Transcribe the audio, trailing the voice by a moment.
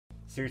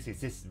Seriously,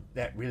 is this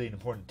that really an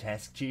important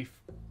task, Chief?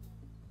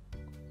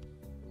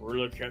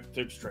 Really can't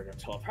think straight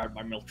until I've had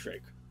my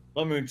milkshake.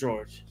 Let me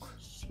enjoy it.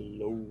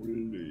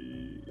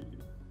 Slowly.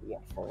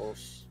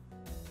 Waffles.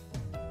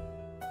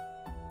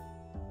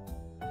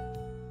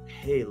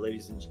 Hey,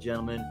 ladies and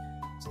gentlemen.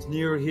 It's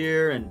NERO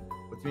here, and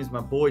with me is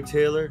my boy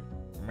Taylor.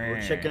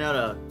 We're checking out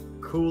a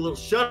cool little...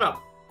 Shut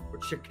up! We're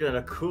checking out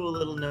a cool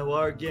little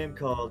noir game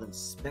called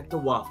Inspector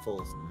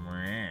Waffles.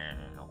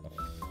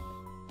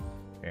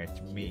 That's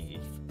me.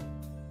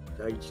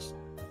 I just...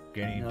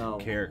 Getting into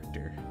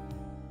character.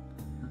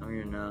 No,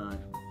 you're not.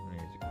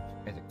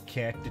 As a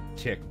cat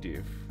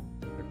detective.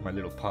 Like my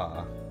little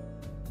paw.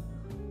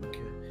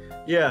 Okay.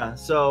 Yeah,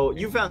 so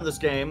you found this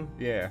game.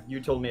 Yeah. You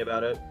told me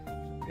about it.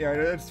 Yeah, I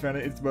just found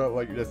it. It's about,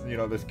 like, just, you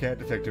know, this cat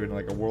detective in,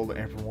 like, a world that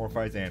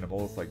anthropomorphizes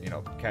animals. Like, you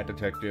know, cat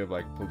detective,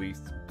 like,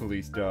 police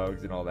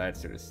dogs and all that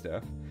sort of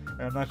stuff.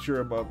 And I'm not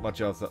sure about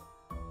much else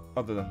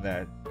other than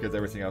that, because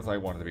everything else I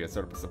wanted to be a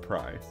sort of a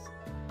surprise.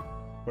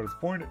 But it's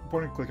point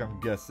and click, I'm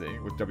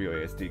guessing, with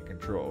WASD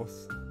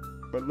controls.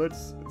 But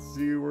let's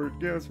see where it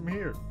goes from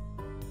here.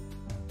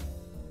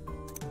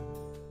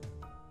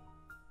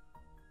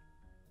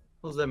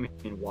 What does that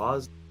mean,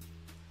 WAS?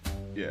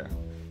 Yeah.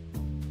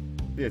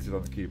 Yeah, it's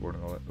on the keyboard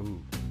and all that. Ooh.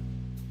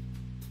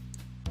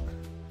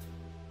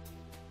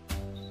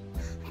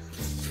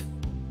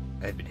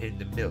 I've been hitting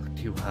the milk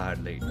too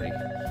hard lately.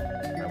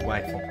 My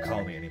wife won't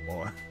call me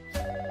anymore.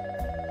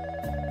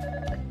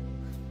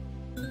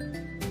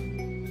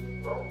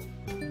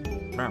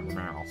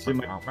 See,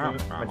 my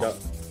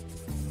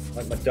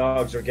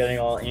dogs are getting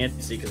all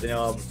antsy because they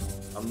know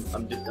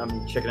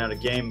I'm checking out a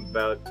game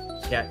about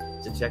cat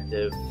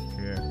detective.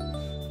 Yeah.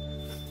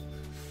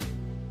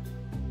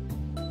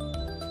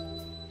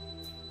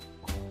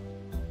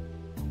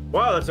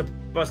 Wow, that's a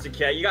busted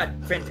cat. You got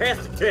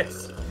fantastic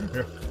tits.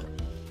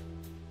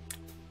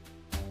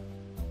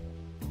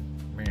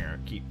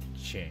 Man, keep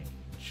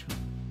change.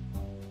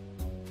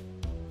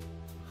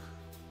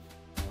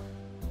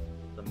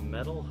 The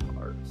metal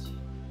heart.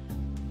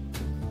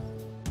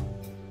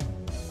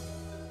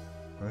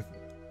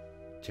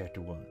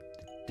 Chapter 1.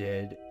 The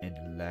Dead and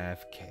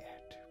Alive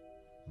Cat.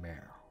 Meow.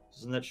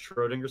 Isn't that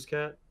Schrodinger's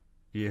cat?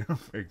 Yeah,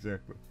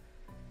 exactly.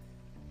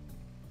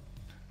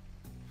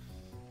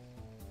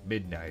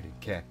 Midnight in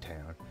Cat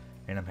Town,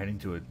 and I'm heading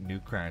to a new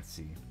crime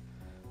scene.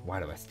 Why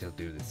do I still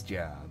do this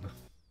job?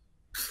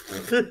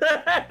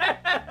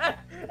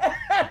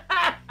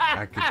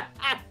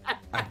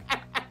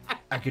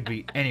 I could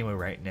be anywhere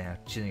right now,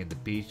 chilling at the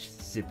beach,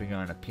 sipping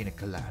on a pina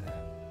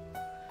colada.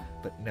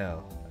 But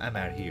no, I'm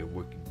out here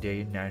working day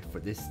and night for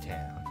this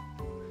town.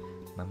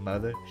 My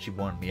mother, she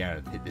wanted me out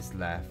of this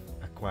life,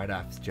 a quiet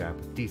office job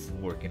with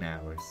decent working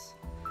hours.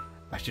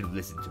 I should have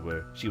listened to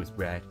her. She was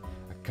right.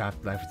 A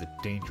cop life is a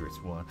dangerous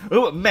one.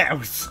 Oh, a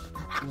mouse!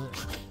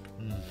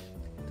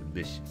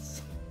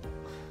 Delicious.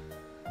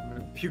 I'm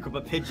gonna puke up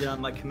a pigeon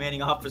on my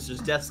commanding officer's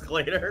desk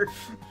later.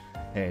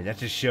 Hey, that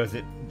just shows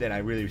it that I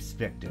really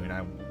respect him and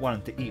I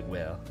want him to eat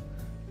well.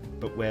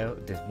 But, well,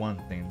 if there's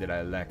one thing that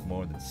I like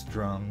more than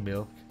strong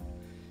milk,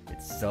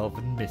 it's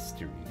solving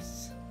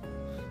mysteries.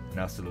 And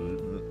also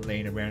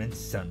laying around in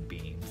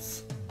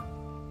sunbeams.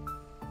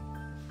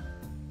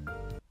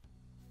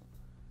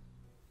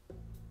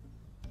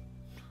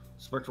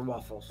 Inspector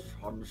Waffles,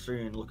 on the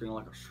scene looking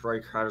like a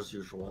stray cat as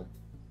usual.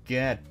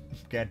 God,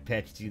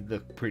 Patches, you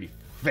look pretty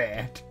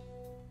fat.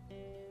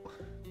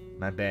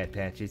 My bad,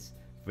 Patches.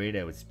 Afraid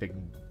I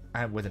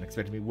wasn't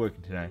expecting to be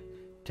working tonight.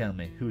 Tell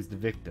me, who's the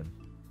victim?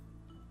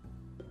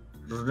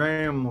 His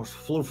name was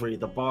Floofy,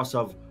 the boss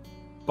of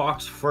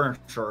Box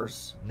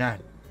Furnitures. Not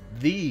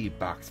the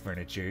Box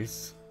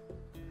Furnitures.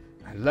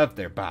 I love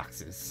their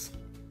boxes.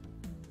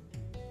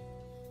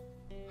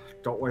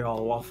 Don't we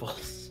all,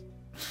 Waffles?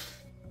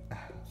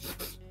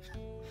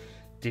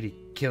 Did he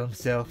kill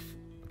himself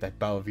with that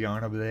ball of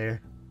yarn over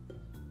there?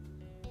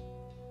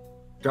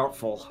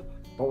 Doubtful,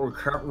 but we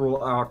can't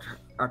rule out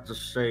at this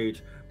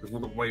stage because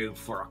we're waiting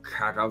for a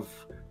cat of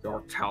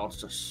your talents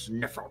to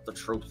sniff out the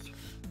truth.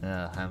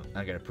 I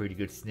got a pretty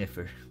good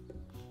sniffer.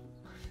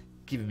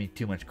 Giving me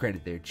too much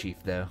credit there, Chief,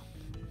 though.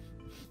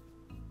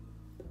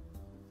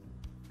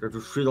 Did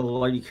you see the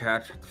lady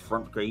cat at the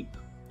front gate?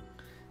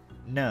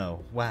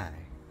 No, why?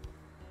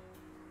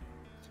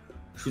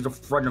 She's a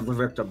friend of the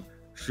victim.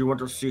 She went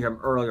to see him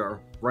earlier,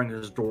 rang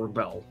his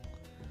doorbell.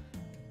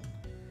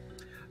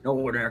 No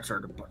one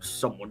answered, but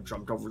someone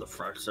jumped over the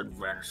fence and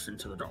vanished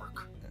into the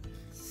dark.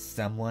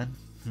 Someone?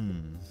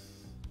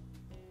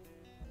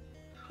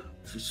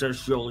 She says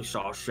she only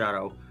saw a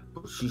shadow,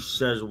 but she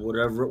says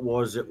whatever it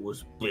was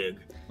big.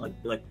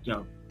 Like you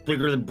know,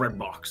 bigger than bread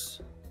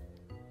box.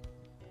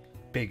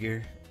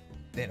 Bigger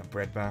than a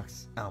bread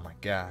box? Oh my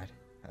god.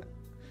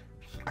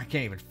 I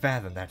can't even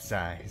fathom that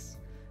size.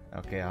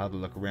 Okay, I'll have to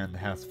look around the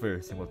house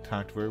first, and we'll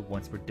talk to her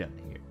once we're done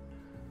here.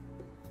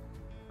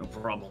 No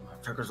problem.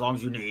 Take as long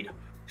as you need.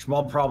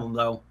 Small problem,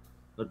 though.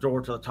 The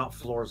door to the top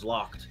floor is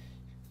locked.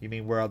 You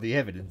mean where all the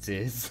evidence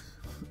is?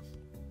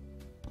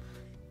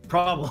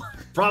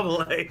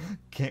 Probably.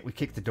 Can't we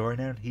kick the door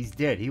down? He's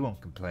dead. He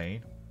won't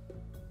complain.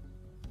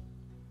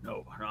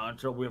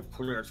 until we have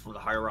clearance from the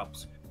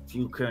higher-ups. If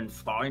you can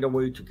find a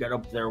way to get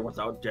up there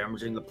without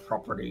damaging the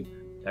property,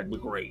 that'd be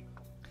great.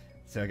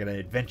 So I got an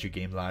adventure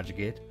game logic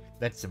it.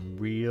 That's some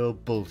real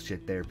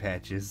bullshit there,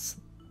 Patches.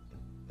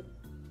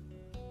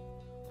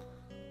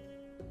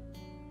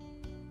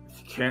 If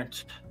you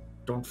can't,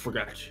 don't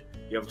forget,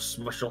 you have a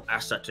special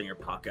asset in your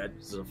pocket.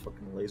 This is a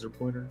fucking laser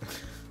pointer.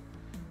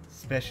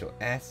 Special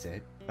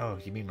asset? Oh,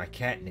 you mean my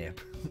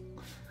catnip.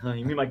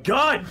 You mean my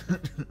gun?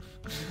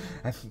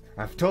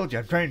 I've told you,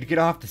 I'm trying to get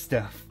off the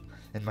stuff.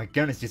 And my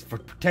gun is just for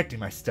protecting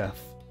my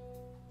stuff.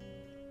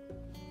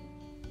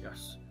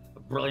 Yes, a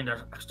brilliant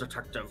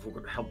ex-detective who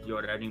could help you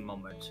at any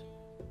moment.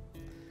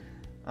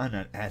 I'm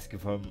not asking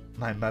for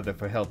my mother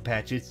for help,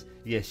 Patches.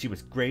 Yes, she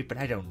was great, but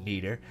I don't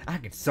need her. I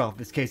can solve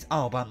this case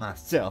all by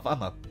myself.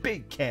 I'm a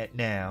big cat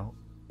now.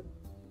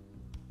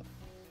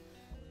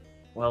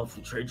 Well, if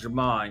you change your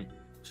mind,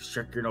 just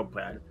check your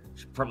notepad.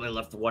 She probably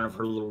left one of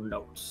her little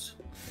notes.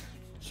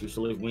 She used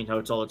to leave me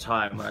notes all the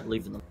time when I'd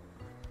leave them.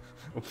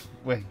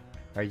 Wait,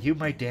 are you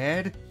my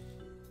dad?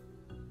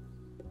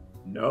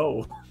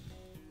 No.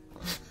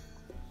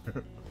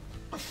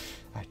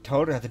 I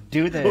told her not to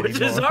do that anymore.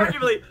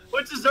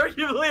 Which is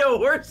arguably a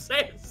worse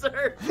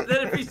answer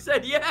than if he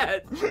said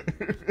yes.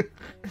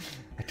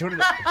 I told her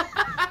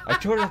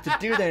not to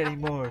do that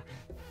anymore.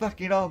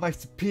 Fucking all my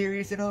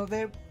superiors and all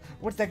that.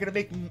 What's that gonna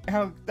make?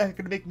 How that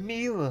gonna make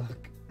me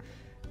look?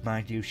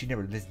 Mind you, she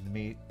never listened to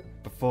me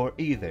before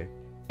either.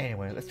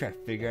 Anyway, let's try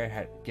to figure out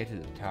how to get to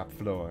the top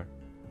floor.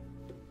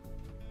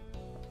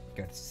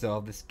 Gotta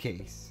solve this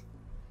case.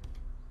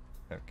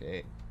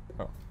 Okay.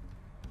 Oh.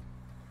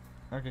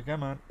 Okay,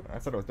 come on. I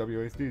thought it was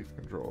WASD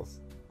controls.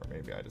 Or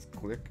maybe I just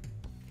click.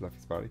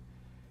 Fluffy's body.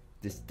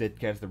 This dead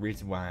cat's the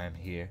reason why I'm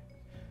here.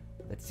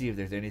 Let's see if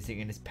there's anything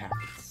in his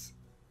pockets.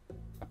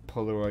 A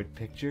Polaroid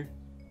picture.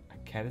 A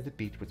cat at the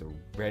beach with a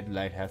red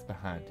lighthouse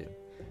behind him.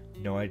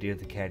 No idea who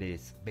the cat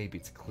is. Maybe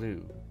it's a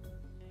clue.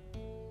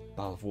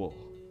 Ball of wool.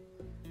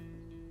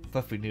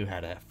 Fluffy knew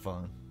how to have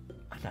fun.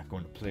 I'm not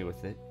going to play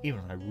with it,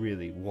 even when I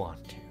really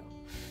want to.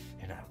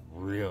 And I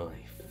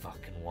really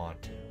fucking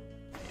want to.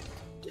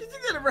 Do you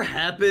think that ever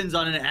happens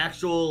on an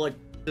actual like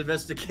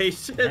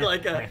investigation?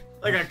 like a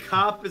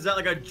cop is at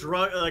like a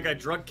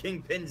drug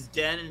kingpin's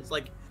den, and it's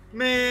like,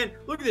 man,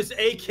 look at this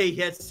AK he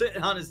has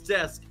sitting on his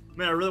desk.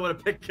 Man, I really want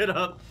to pick it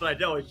up, but I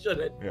know I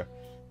shouldn't. Yeah,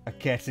 I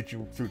can't sit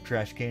you through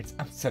trash cans.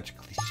 I'm such a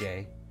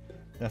cliche.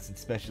 Nothing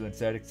special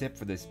inside except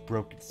for this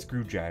broken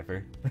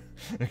screwdriver.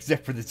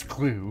 Except for this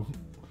clue.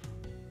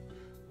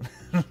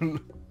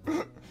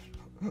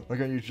 Like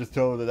how you just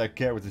told her that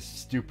cat with his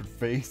stupid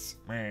face.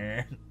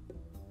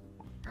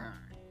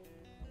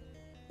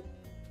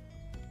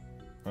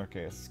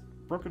 Okay, a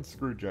broken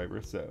screwdriver,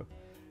 so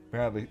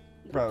probably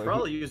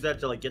use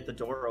that to like get the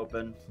door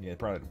open. Yeah,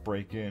 probably to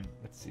break in.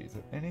 Let's see, is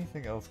there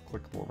anything else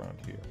clickable around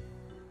here?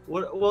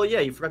 What? Well,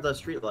 yeah, you forgot the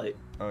street light.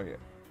 Oh yeah.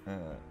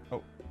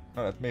 Oh,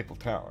 that's Maple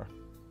Tower.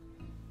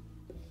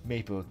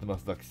 Maple is the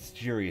most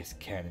luxurious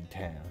cat in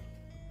town.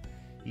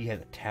 He has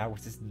a tower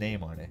with his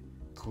name on it.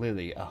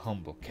 Clearly a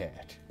humble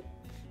cat.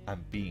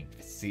 I'm being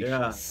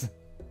facetious.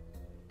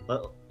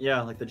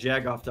 Yeah, like the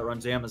jagoff that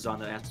runs Amazon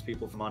that asks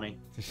people for money.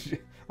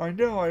 I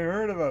know, I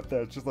heard about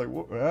that. Just like,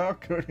 how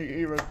could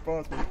he even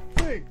possibly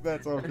think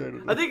that's okay to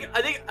do?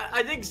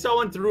 I think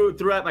someone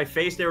threw at my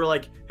face. They were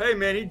like, "Hey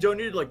man, he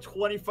donated like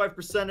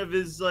 25% of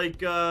his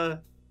like of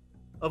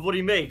what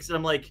he makes," and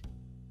I'm like,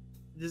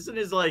 "Isn't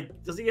his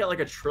like? Does he get like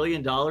 $1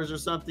 trillion or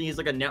something? He's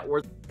like a net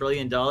worth $1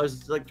 trillion.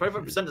 It's like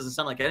 25% doesn't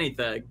sound like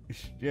anything."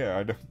 Yeah,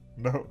 I don't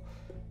know.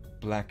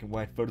 Black and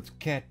white photos of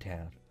Cat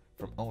Town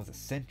from almost a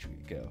century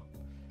ago.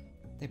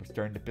 They were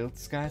starting to build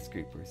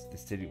skyscrapers. The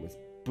city was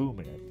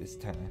booming at this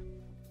time.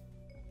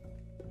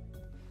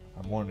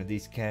 I'm wondering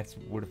these cats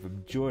would have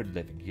enjoyed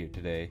living here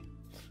today.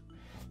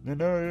 No,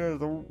 yeah,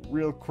 it's a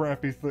real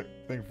crappy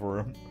thing for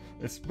him.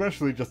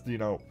 Especially just, you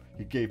know,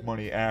 he gave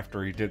money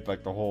after he did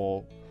like the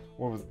whole,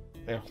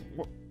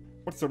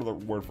 what's sort of the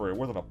word for it? It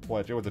wasn't a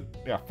pledge, it was a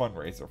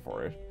fundraiser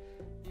for it.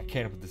 I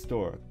can't open this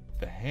door.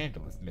 The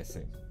handle is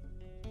missing.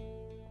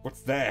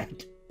 What's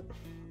that?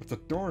 It's a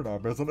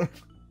doorknob, isn't it?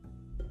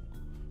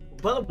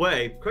 By the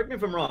way, correct me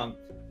if I'm wrong,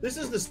 this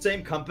is the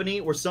same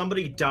company where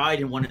somebody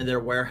died in one of their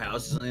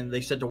warehouses and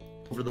they said to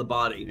over the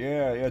body.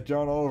 Yeah,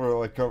 John Oliver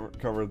like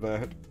covered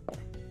that.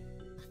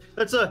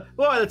 That's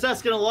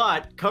asking a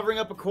lot. Covering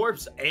up a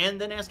corpse and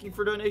then asking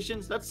for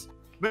donations. That's,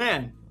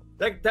 man,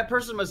 that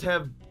person must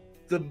have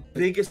the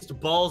biggest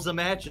balls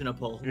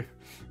imaginable. Yeah,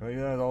 well, he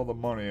has all the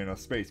money in a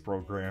space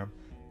program.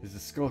 There's a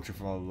sculpture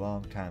from a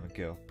long time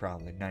ago,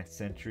 probably 9th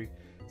century,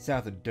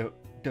 south of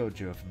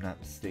Dojo if I'm not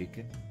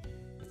mistaken.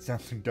 It's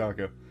something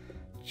doggo.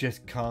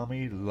 Just call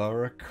me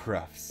Laura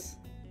Crufts.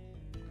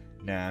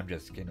 Nah, I'm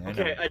just kidding.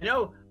 I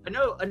know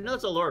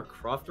it's a Laura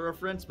Croft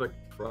reference, but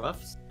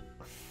Crufts?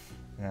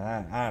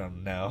 I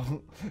don't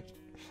know.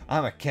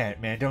 I'm a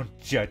cat, man. Don't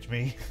judge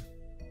me.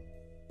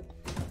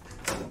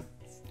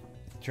 Let's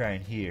try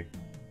in here.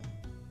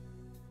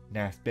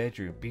 Nice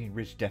bedroom. Being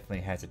rich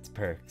definitely has its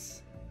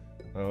perks.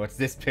 Oh, what's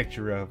this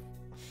picture of?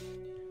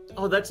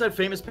 Oh, that's that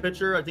famous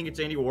picture. I think it's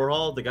Andy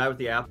Warhol, the guy with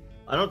the apple.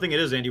 I don't think it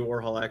is Andy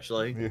Warhol,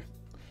 actually. Yeah.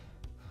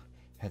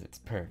 Has its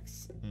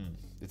perks.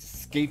 It's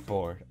a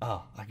skateboard.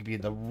 Oh, I could be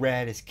the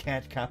raddest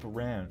cat cop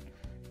around.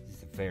 This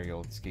is a very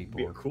old skateboard.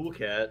 Be a cool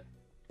cat.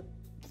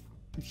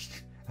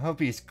 I'll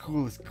be as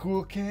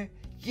cool cat.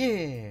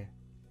 Yeah.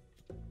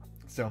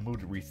 So I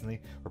moved it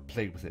recently, or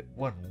played with it.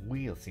 One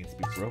wheel seems to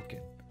be broken.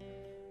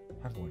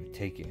 I'm going to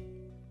take it.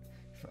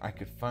 I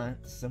could find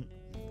some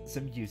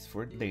use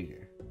for it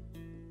later.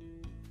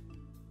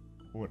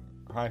 What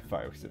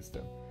hi-fi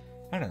system?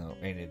 I don't know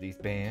any of these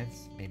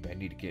bands. Maybe I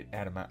need to get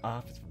out of my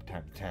office from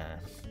time to time.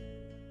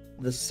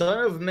 The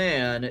Son of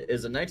Man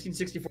is a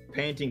 1964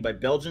 painting by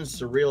Belgian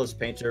surrealist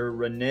painter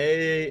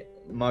René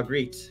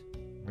Magritte.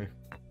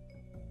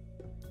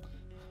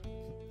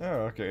 Oh,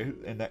 okay.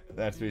 And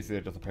that's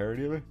basically just a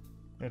parody of it?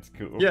 That's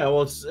cool. Yeah,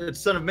 well, it's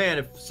Son of Man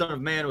if Son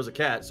of Man was a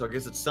cat, so I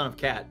guess it's Son of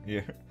Cat.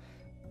 Yeah.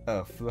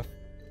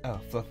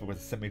 Fluffy was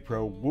a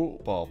semi-pro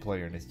wool ball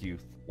player in his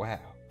youth. Wow.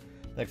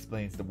 That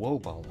explains the wool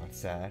ball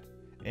outside.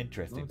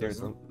 Interesting. Oh,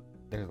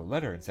 there's a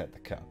letter inside the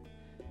cup.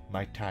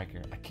 My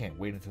tiger, I can't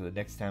wait until the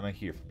next time I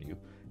hear from you.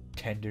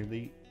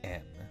 Tenderly,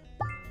 M.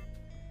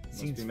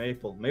 Must be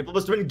Maple. Maple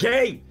must have been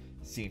gay!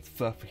 Seems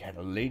Fluffy had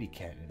a lady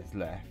cat in his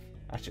life.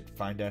 I should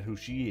find out who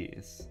she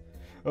is.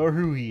 Or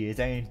who he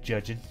is, I ain't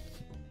judging.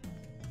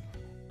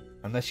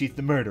 Unless she's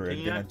the murderer,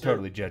 then I'm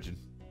totally judging.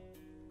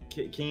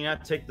 Can you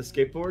not take the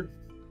skateboard?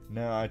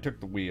 No, I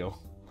took the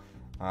wheel.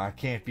 I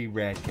can't be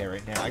Rad Cat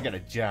right now. I got a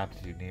job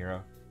to do,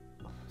 Nero.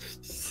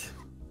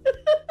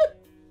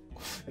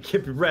 I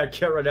can't be Rad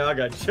Cat right now. I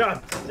got a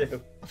job to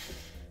do.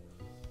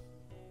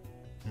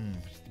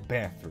 It's the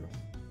bathroom.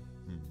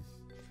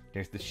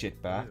 There's the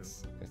shit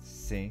box. There's the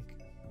sink.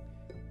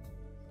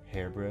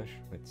 Hairbrush.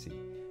 Let's see.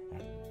 I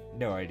have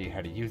no idea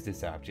how to use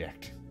this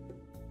object.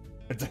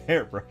 It's a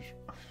hairbrush.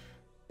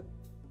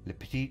 Le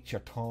Petit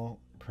Chaton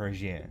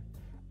Parisien.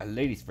 A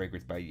lady's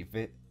fragrance by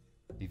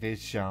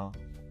Yves Jean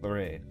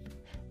Lorraine.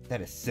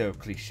 That is so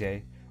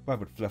cliche. Why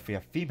would Fluffy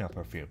have female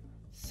perfume?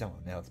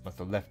 Someone else must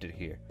have left it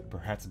here.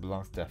 Perhaps it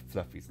belongs to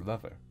Fluffy's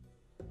lover.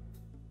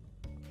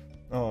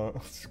 Oh,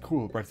 it's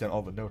cool. It writes down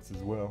all the notes as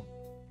well.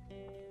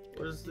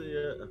 What is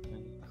the,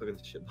 look at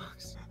the shit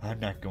box. I'm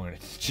not going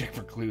to check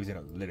for clues in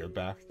a litter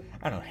box.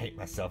 I don't hate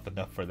myself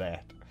enough for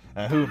that.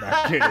 Who am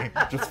I kidding?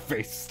 Just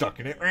face stuck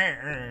in it. Wait.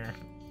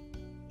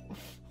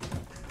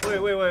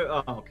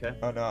 Oh, okay.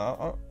 Oh,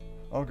 no,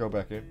 I'll go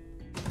back in.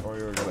 Or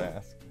you're going to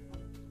ask.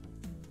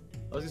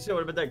 I was gonna say,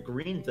 what about that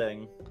green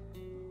thing?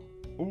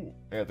 Ooh,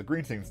 yeah, the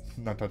green thing's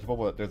not touchable,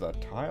 but there's a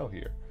tile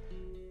here.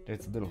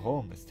 There's a little hole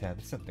in this tab.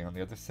 There's something on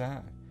the other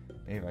side.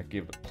 Maybe I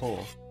give it a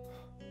pull.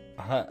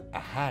 A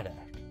hideout.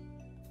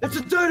 It's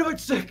a dynamite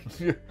stick!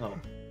 Oh.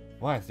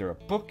 Why is there a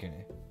book in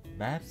it?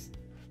 Maps?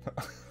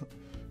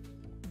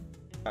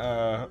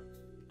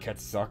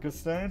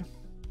 Kazakhstan?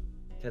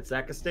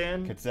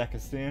 Kazakhstan?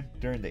 Kazakhstan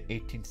during the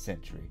 18th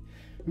century.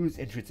 Who's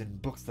interested in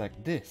books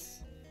like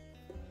this?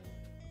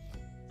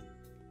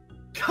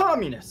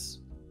 Communists!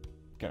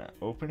 Can I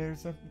open it or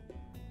something?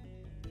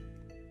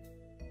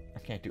 I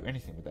can't do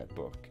anything with that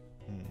book.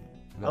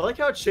 I like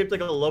how it's shaped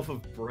like a loaf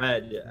of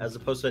bread as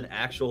opposed to an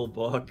actual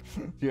book.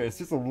 Yeah, it's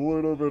just a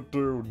little bit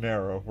too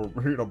narrow for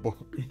reading a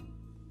book.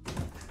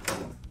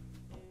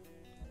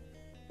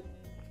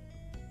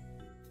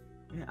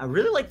 Yeah, I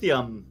really like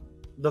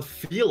the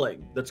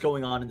feeling that's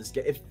going on in this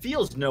game. It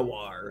feels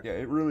noir. Yeah,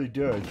 it really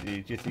does.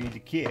 It's just easy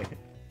kid.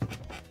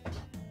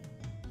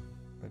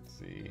 Let's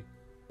see.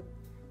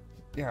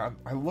 Yeah,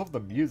 I love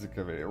the music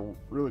of it. It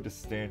really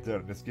just stands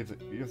out and just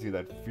gives you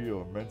that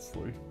feel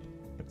immensely.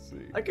 Let's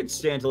see. I could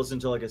stand to listen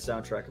to like a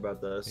soundtrack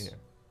about this. Yeah.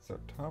 So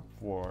top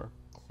floor,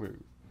 clue.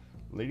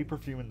 Lady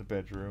perfume in the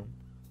bedroom.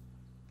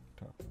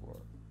 Top floor.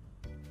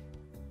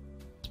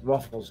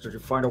 Waffles, did you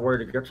find a way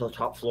to get to the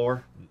top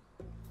floor?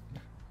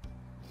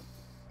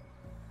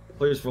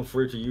 Please feel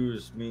free to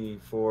use me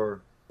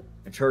for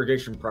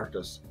interrogation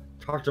practice.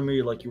 Talk to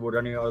me like you would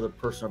any other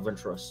person of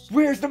interest.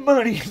 Where's the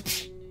money?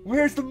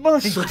 Where's the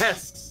money?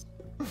 Yes.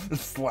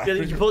 Slapping.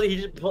 Yeah,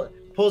 he just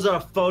pulls out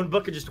a phone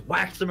book and just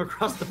whacks him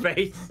across the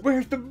face.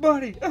 Where's the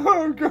money?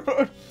 Oh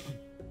god.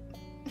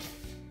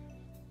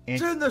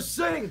 It's in the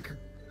sink.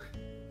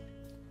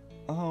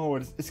 Oh,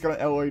 it's got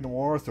an LA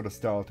noir sort of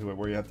style to it,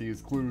 where you have to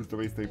use clues to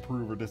basically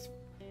prove or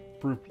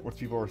disprove what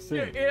people are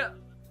saying. Yeah.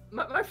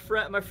 My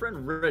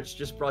friend Rich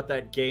just brought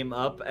that game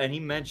up, and he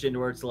mentioned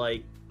where it's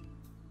like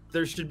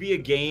there should be a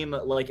game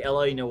like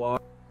LA Noir,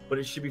 but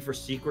it should be for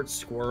Secret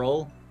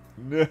Squirrel.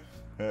 Yeah,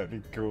 that'd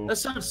be cool. That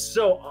sounds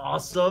so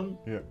awesome.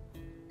 Yeah.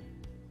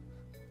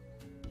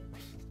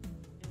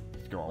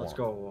 Let's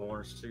go. I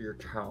want to see your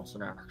talents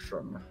in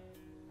action.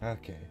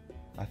 Okay,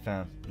 I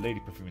found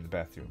lady perfume in the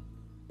bathroom.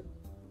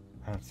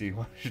 I don't see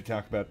why we should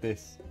talk about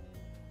this.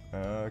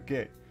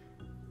 Okay.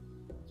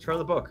 Try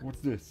the book.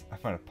 What's this? I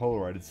found a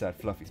Polaroid inside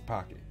Fluffy's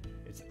pocket.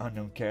 It's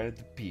unknown cat at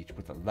the beach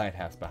with a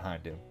lighthouse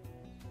behind him.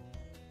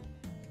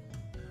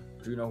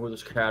 Do you know who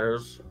this cat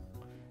is?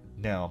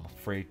 No, I'm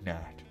afraid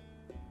not.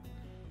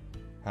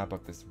 How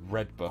about this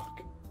red book?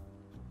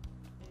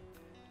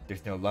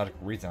 There's no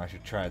logical reason I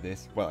should try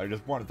this. Well, I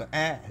just wanted to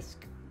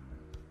ask.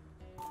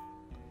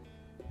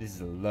 This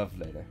is a love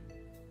letter.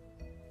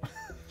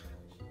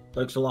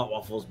 Thanks a lot,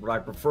 Waffles, but I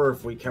prefer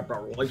if we kept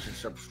our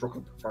relationship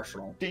strictly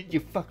professional. Didn't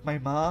you fuck my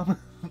mom?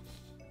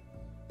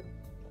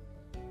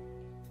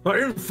 I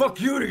didn't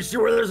fuck you. Do you see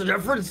where there's a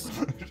difference?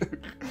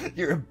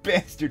 You're a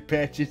bastard,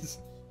 Patches.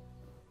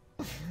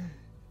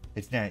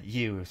 It's not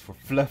you, it's for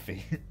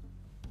Fluffy.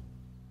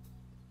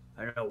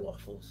 I know,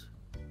 Waffles.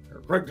 You're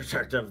a great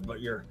detective,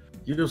 but you're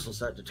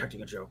useless at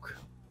detecting a joke.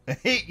 I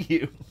hate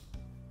you.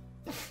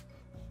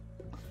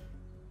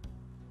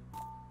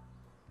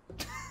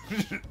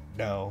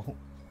 No.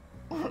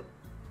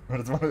 What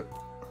is what?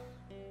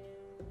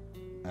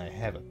 I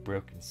have a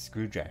broken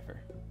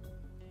screwdriver.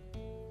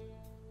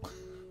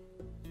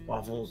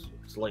 Waffles,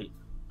 it's late.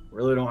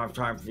 Really don't have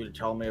time for you to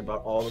tell me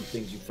about all the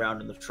things you found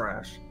in the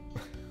trash. I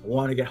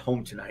want to get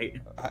home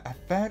tonight. I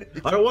found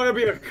it. I don't want to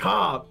be a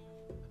cop.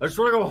 I just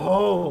want to go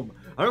home.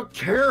 I don't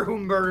care who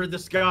murdered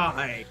this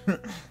guy.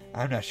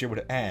 I'm not sure what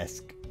to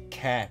ask.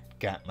 Cat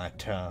got my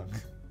tongue.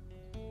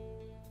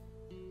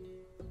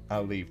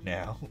 I'll leave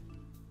now.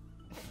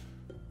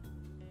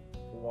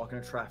 We're walking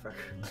in traffic.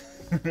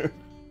 The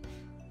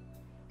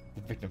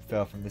victim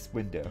fell from this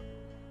window.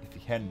 If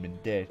he hadn't been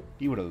dead,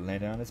 he would have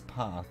landed on his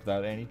paw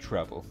without any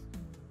trouble.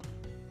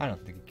 I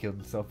don't think he killed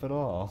himself at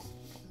all.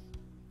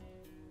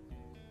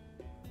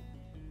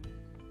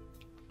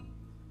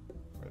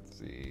 Let's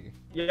see.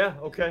 Yeah,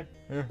 okay.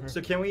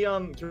 So can we go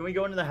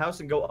into the house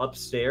and go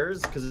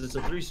upstairs? Because it's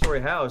a 3-story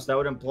house. That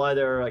would imply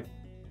there are like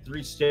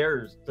 3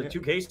 stairs, like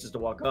 2 cases to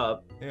walk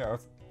up. Yeah,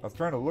 I was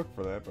trying to look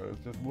for that, but it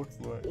just looks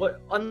like...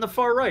 What? On the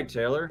far right,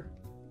 Taylor.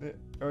 Yeah,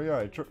 oh yeah,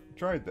 I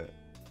tried that.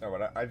 Oh,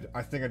 but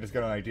I think I just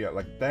got an idea.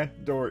 Like,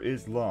 that door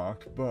is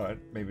locked, but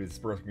maybe it's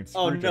broken.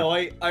 Oh no,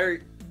 I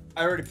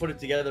already put it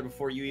together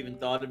before you even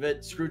thought of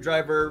it.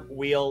 Screwdriver,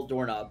 wheel,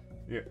 doorknob.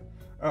 Yeah.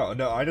 Oh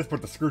no, I just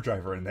put the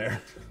screwdriver in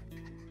there.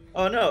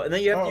 Oh no, and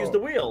then you have to use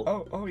the wheel.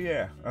 Oh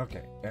yeah.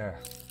 Okay. Yeah.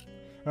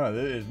 Oh,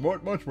 this is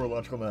much more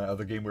logical than that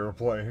other game we were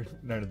playing.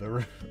 Night of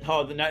the...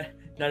 Oh, the Night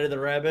of the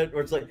Rabbit,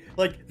 where it's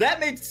like that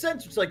made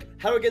sense. It's like,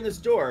 how do I get in this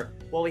door?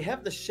 Well, we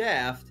have the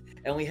shaft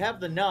and we have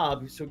the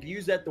knob, so we can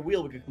use that the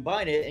wheel. We can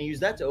combine it and use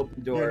that to open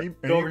the door.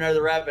 Go over Night of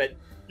the Rabbit.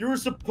 You were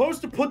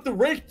supposed to put the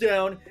rake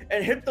down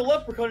and hit the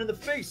leprechaun in the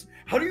face.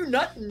 How do you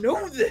not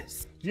know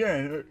this?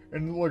 Yeah,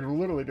 and like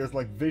literally, there's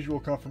like visual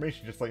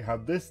confirmation, just like how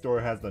this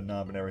door has the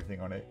knob and everything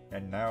on it,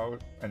 and now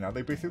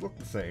they basically look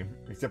the same,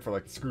 except for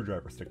like the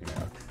screwdriver sticking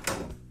out.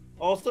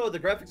 Also, the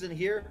graphics in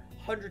here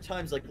 100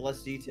 times like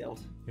less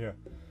detailed. Yeah.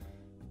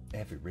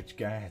 Every rich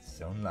guy has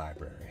his own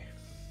library,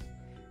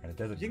 and it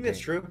doesn't. You think that's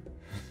true?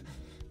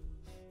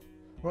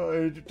 Well,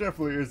 it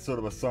definitely is sort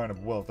of a sign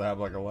of wealth to have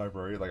like a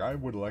library. Like I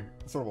would like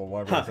sort of a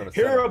library. Sort of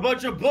here are a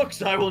bunch of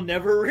books I will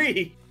never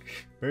read.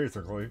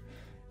 Basically,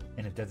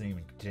 and it doesn't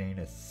even contain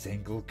a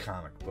single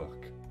comic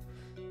book.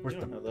 Where's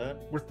the, know that.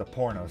 Where's the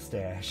porno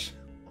stash?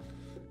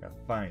 Gotta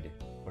find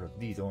it. What are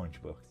these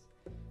orange books?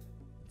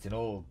 It's an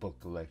old book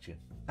collection.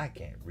 I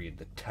can't read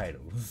the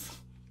titles.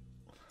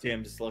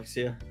 Damn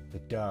dyslexia. The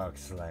dog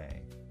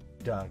slang.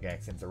 Dog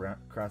accents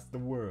across the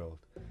world.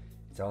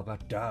 It's all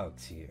about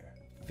dogs here.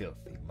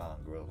 Filthy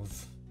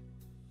mongrels.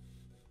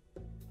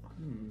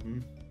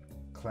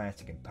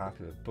 Classic and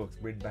popular books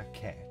written by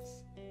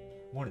cats.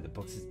 One of the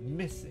books is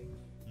missing.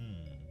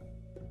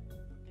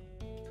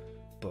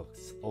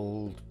 Books.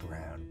 Old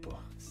brown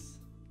books.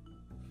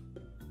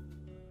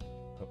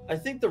 I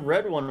think the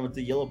red one with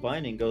the yellow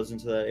binding goes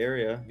into that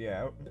area.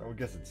 Yeah, I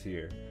guess it's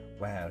here.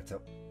 Wow, it's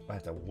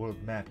a world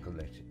map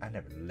collection. I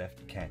never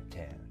left Cat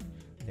Town.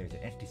 There's an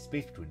empty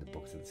space between the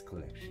books of this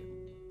collection.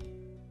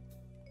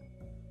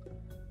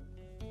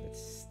 Let's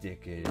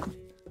stick it.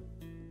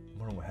 I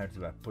wonder what happens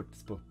if I put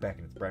this book back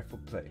in its rightful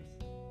place.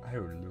 I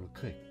heard a little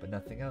click, but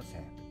nothing else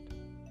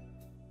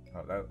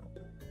happened.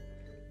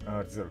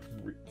 Let's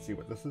see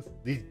what this is.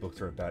 These books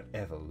are about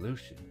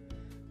evolution.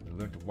 We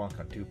learned to walk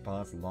on 2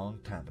 paws a long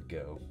time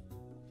ago.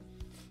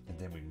 And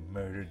then we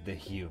murdered the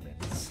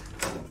humans.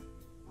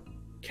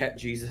 Cat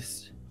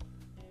Jesus.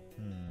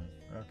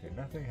 Okay,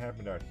 nothing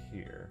happened out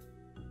here.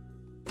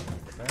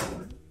 The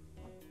bathroom?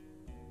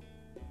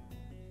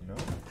 No.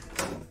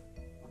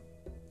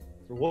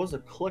 There was a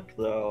click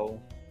though.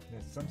 Yeah,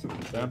 some sort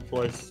of that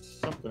place,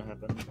 something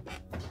happened.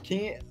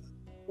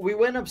 We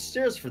went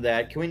upstairs for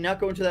that. Can we not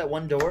go into that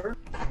one door?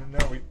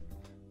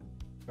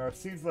 No, it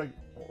seems like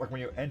when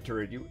you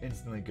enter it, you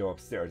instantly go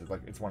upstairs. It's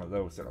like it's one of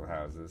those sort of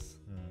houses.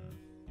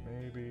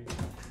 Maybe.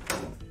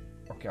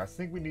 Okay, I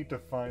think we need to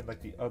find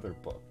like the other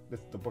book.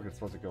 The book is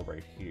supposed to go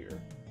right here.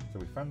 So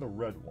we found the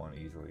red one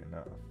easily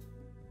enough.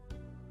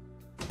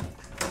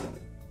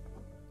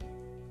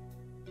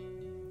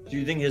 Do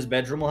you think his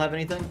bedroom will have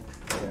anything?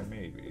 Yeah,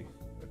 maybe.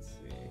 Let's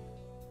see.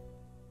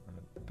 On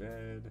the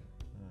bed.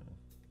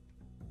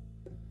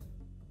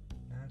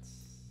 That's...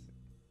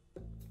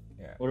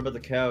 Yeah. What about the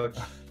couch?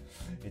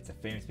 It's a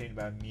famous painting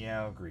by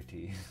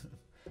MEOW-STERY.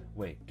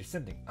 Wait, there's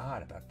something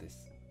odd about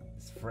this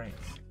frame.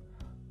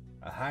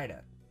 A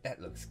hideout.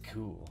 That looks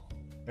cool.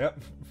 Yep.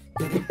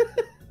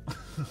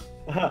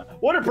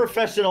 What a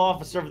professional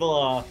officer of the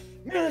law.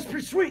 Man, that's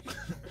pretty sweet.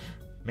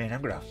 Man,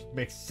 I'm gonna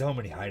make so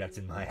many hideouts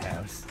in my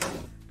house.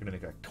 I'm gonna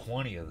make like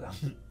 20 of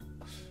them.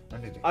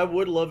 I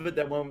would love it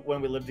that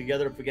when we live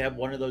together, if we could have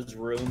one of those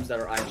rooms that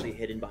are actually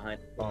hidden behind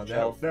the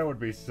shelf. That would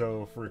be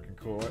so freaking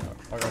cool.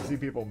 Like, I see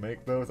people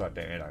make those. Oh,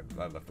 dang it,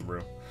 I left the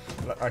room.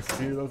 I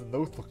see those, and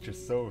those look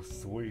just so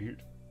sweet.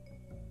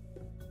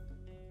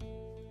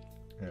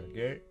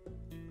 Okay.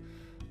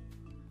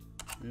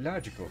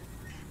 Logical.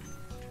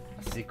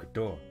 A secret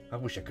door. I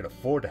wish I could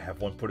afford to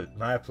have one put at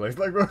my place,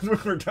 like what we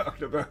were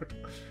talking about.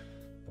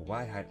 But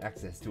why hide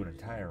access to an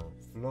entire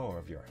floor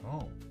of your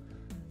home?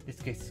 This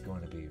case is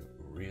going to be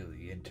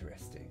really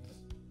interesting.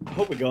 I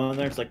hope we go in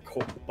there. It's like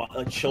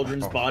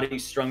children's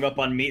bodies strung up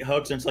on meat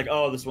hooks, and it's like,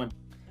 oh, this went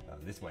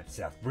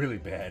south really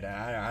bad.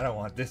 I don't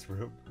want this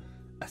room.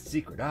 A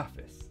secret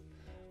office.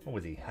 What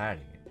was he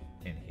hiding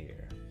in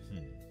here?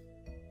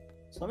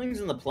 Something's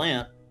in the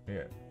plant.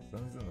 Yeah,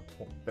 something's in the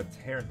that's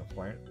hair in the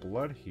plant.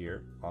 Blood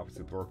here.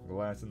 Obviously broken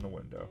glass in the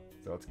window.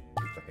 So let's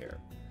get the hair.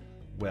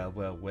 Well.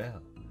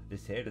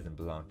 This hair doesn't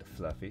belong to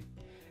Fluffy.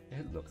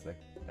 It looks like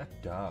a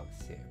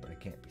dog's hair, but I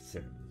can't be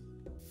certain.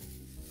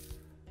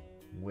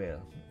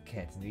 Well,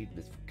 cats need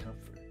this for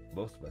comfort.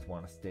 Most of us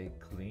want to stay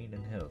clean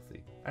and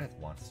healthy. I just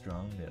want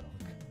strong milk.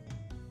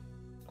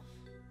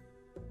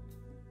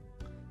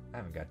 I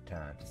haven't got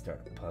time to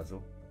start a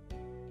puzzle.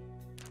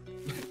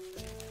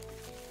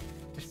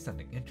 There's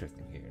something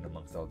interesting here in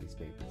amongst all these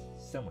papers.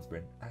 Someone's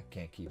written, I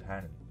can't keep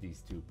hiding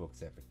these 2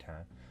 books every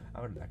time.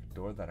 I would like a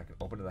door that I can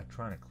open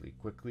electronically,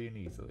 quickly and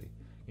easily.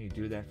 Can you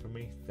do that for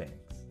me?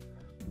 Thanks.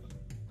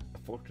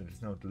 Unfortunately,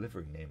 there's no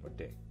delivery name or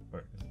date,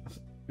 or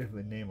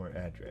delivery name or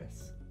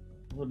address.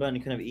 What about any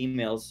kind of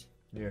emails?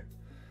 Yeah,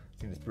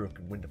 seen this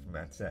broken window from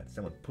outside.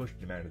 Someone pushed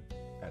him out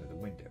of the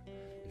window.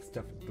 It's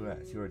stuffed with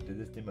glass. Whoever did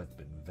this, they must have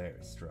been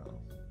very strong.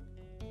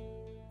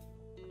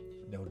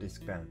 No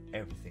disc found.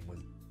 Everything was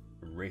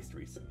erased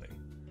recently.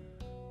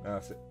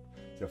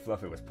 So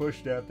Fluffy was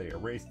pushed out. They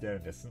erased it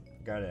and just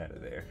got out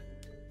of there.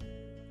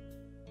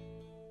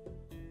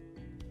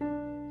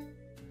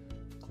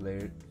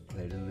 Claire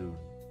DeLune,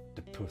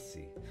 the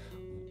pussy.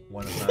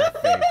 One of my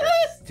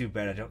favorites. Too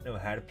bad I don't know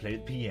how to play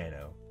the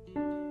piano.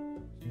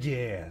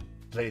 Yeah,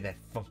 play that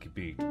funky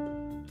beat. Do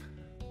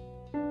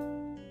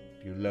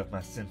you love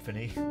my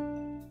symphony?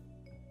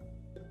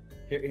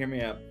 Hear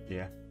me out.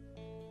 Yeah.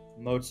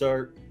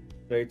 Mozart,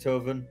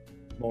 Beethoven,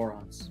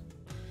 morons.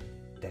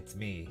 That's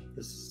me.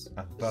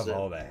 I'm above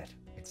all that.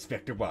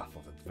 Inspector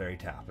Waffles at the very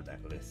top of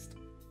that list.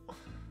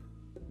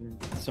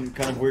 Some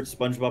kind of weird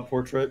SpongeBob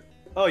portrait.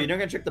 Oh, you're not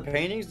gonna check the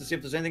paintings to see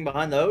if there's anything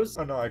behind those?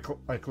 Oh no, I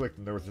clicked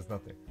and there was just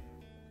nothing.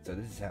 So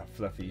this is how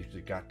Fluffy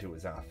usually got to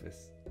his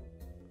office.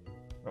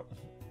 Oh,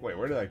 wait,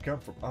 where did I come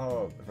from?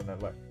 Oh, from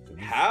that light. So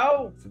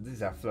how? So this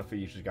is how Fluffy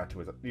usually got to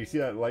his. Do you see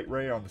that light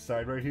ray on the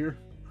side right here?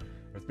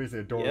 It's basically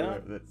a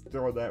door that's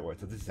door that way.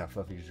 So this is how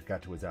Fluffy usually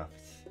got to his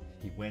office.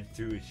 He went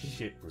through his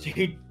shit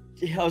room.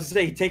 I was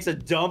saying he takes a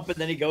dump and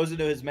then he goes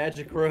into his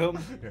magic room.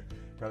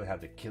 Probably how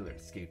the killer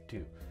escaped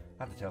too.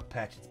 I have to tell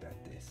Patches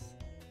about this.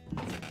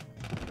 What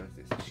is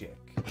this? Check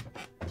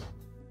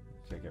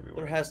everywhere.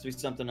 There has to be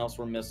something else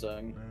we're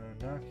missing.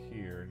 Not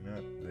here,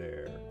 not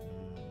there.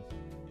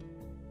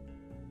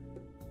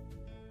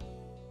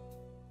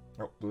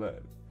 Oh,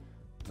 blood.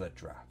 Blood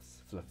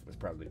drops. Fluffy was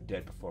probably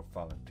dead before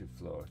falling 2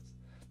 floors.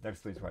 That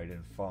explains why he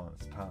didn't fall on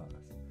his paws.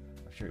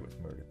 I'm sure he was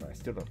murdered, but I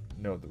still don't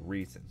know the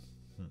reason.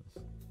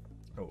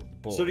 Oh,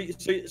 boy. So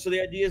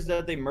the idea is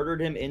that they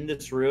murdered him in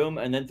this room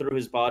and then threw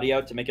his body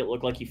out to make it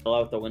look like he fell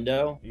out the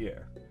window? Yeah.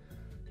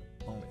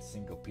 Only a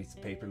single piece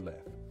of paper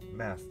left.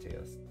 Mouse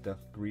tails, duck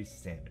grease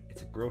standard.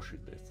 It's a grocery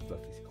list.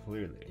 Fluffy's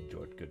clearly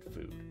enjoyed good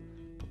food.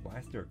 But why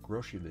is there a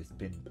grocery list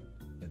bin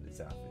in this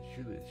office?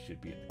 Surely this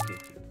should be in the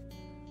kitchen.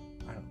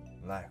 I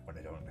don't like what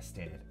I don't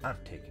understand. I'm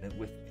taking it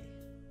with me.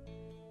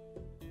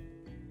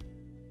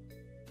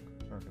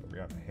 Okay, we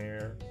got the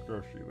hair,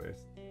 grocery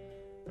list.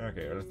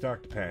 Okay, let's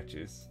talk to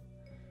Patches.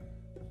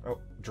 Oh,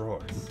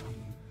 drawers.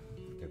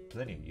 There are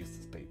plenty of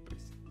useless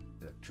papers.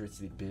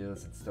 Electricity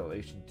bills,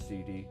 installation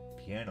CD,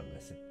 piano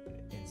lesson, and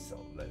an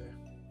insult letter.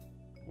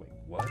 Wait,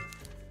 what?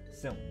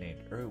 Someone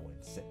named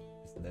Irwin sent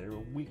this letter a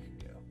week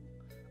ago.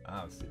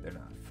 Obviously, they're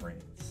not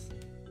friends.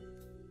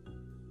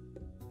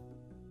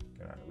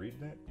 Can I read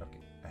that? Okay.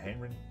 A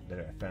handwritten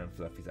letter I found in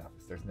Fluffy's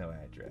office. There's no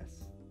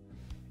address.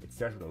 It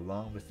starts with a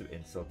long list of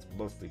insults,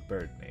 mostly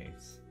bird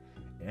names.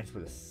 It ends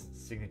with a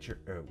signature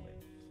Irwin.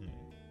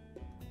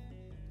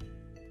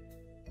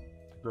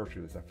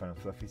 Grocery list I found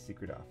in Fluffy's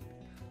secret office.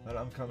 A lot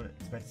of uncommon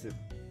expensive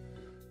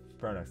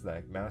products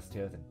like mouse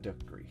tails and duck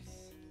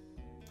grease.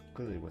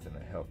 Clearly wasn't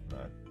a health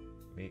nut.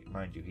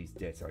 Mind you, he's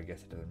dead, so I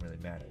guess it doesn't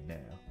really matter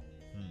now.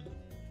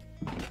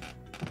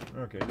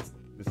 Okay,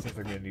 this seems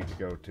like we need to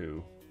go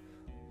to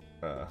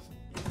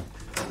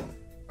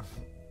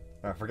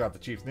I forgot the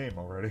chief's name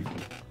already.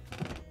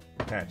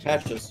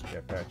 Patches.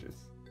 Yeah, Patches.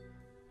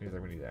 Seems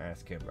like we need to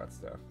ask him about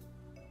stuff.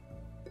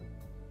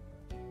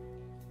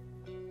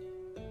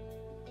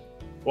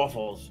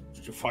 Waffles,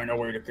 did you find a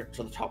way to get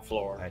to the top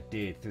floor? I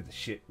did, through the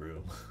shit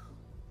room.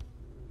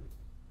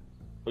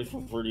 Please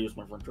feel free to use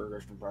my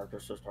interrogation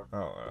practice system.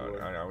 Oh,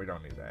 no, we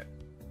don't need that.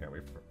 Yeah,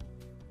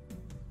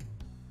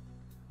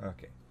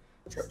 okay.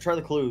 Try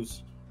the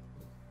clues.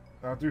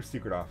 I'll do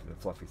secret office in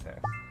Fluffy's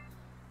house.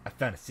 I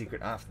found a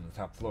secret office on the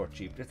top floor,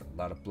 Chief. There's a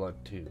lot of blood,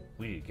 too.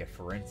 We need to get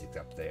forensics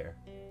up there.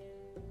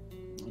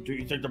 Do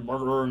you think the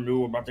murderer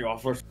knew about the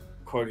office?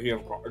 Could he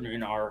have gotten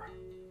in our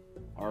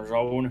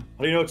zone?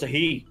 How do you know it's a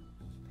he?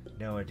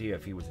 No idea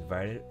if he was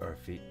invited or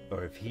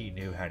if he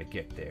knew how to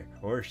get there.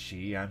 Or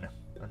she. I'm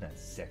not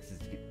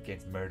sexist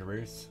against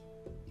murderers.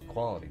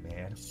 Equality,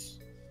 man.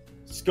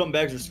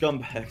 Scumbags are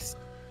scumbags.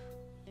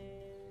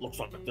 Looks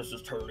like this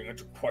is turning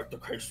into quite the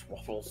case,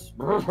 Waffles.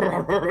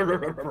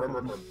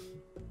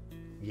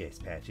 Yes,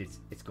 Patches.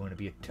 It's going to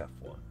be a tough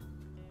one.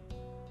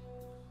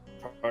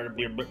 Try to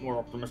be a bit more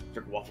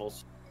optimistic,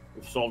 Waffles.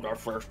 We've solved our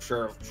fair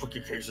share of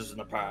tricky cases in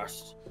the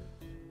past.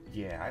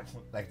 Yeah,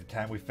 like the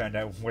time we found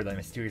out where the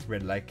mysterious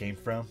red light came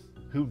from.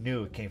 Who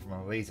knew it came from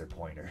a laser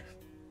pointer?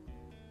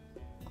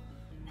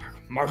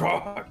 My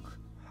God!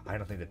 I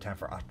don't think the time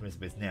for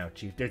optimism is now,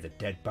 Chief. There's a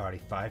dead body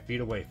 5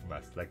 feet away from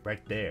us, like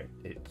right there.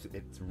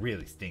 It's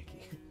really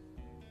stinky.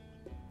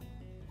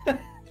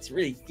 It's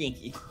really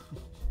stinky.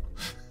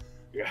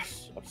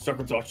 Yes, on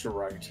second thoughts, you're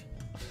right.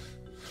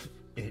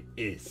 It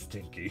is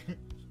stinky.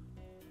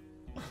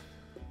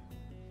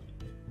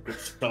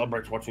 Let's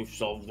celebrate once we've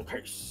solved the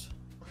case.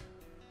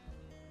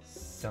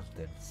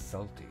 Something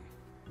salty.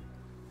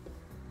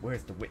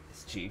 Where's the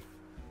witness, Chief?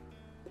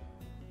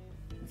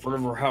 In front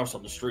of her house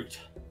on the street.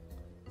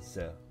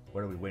 So,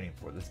 what are we waiting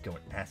for? Let's go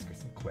and ask her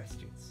some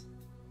questions.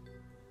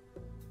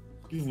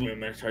 Give me a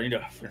minute, I need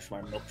to finish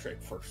my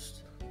milkshake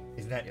first.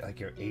 Isn't that like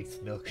your 8th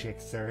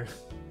milkshake, sir?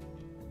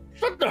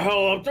 Shut the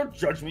hell up! Don't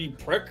judge me,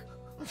 prick!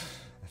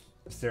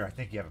 Sir, I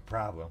think you have a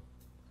problem.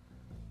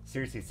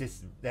 Seriously,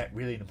 is that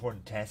really an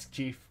important task,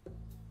 Chief?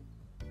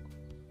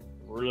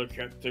 Really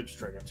can't think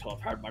straight until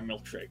I've had my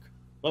milkshake.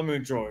 Let me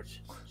enjoy it.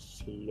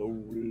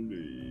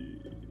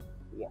 Slowly.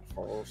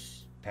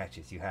 Waffles.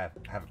 Patches, you have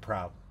a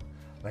problem.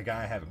 Like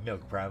I have a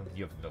milk problem,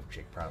 you have a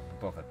milkshake problem.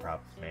 We both have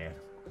problems, man.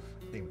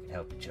 I think we can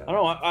help each other.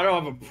 I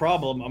don't have a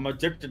problem. I'm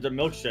addicted to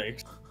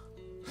milkshakes.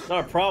 It's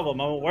not a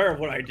problem. I'm aware of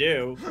what I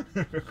do.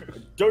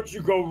 Don't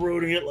you go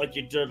ruining it like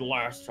you did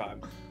last time.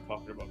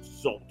 Talking about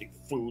salty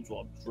foods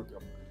while I'm drinking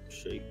a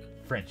milkshake.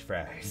 French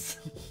fries.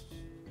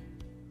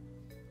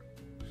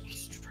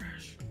 Piece of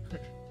trash.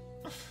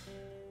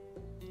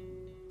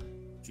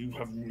 Do you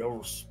have no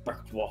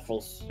respect,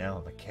 Waffles? Now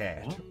I'm a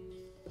cat. What?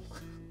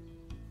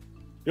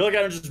 You're like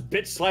I just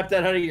bitch slap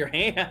that out of your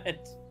hand.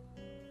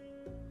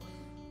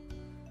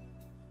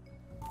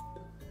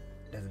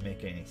 Doesn't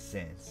make any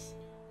sense.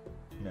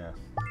 No.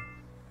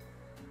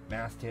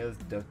 Mouse tails,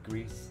 duck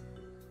grease.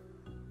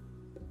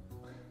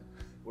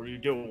 What are you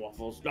doing,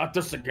 Waffles? Not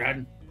this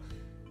again.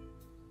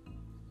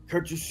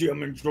 Can't you see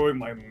I'm enjoying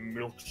my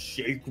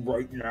milkshake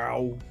right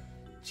now?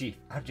 Chief,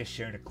 I'm just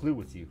sharing a clue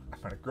with you. I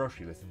found a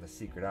grocery list in the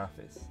secret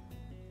office.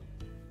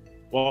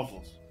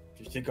 Waffles,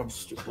 do you think I'm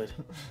stupid?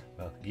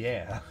 Well,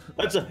 yeah.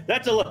 That's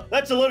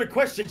a loaded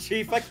question,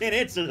 Chief. I can't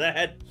answer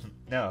that.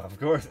 No, of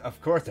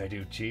course I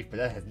do, Chief, but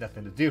that has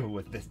nothing to do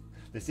with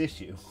this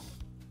issue.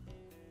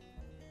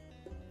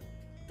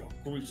 Duck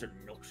grease and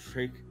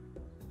milkshake.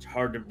 It's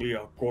hard to be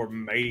a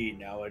gourmet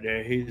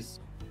nowadays.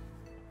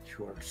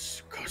 You are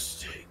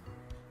disgusting.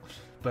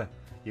 But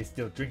you're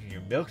still drinking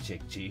your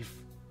milkshake, Chief.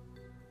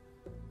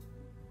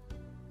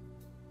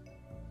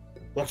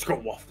 Let's go,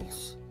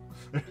 Waffles.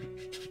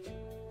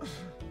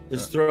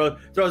 Just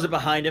throws it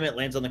behind him. It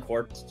lands on the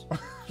corpse.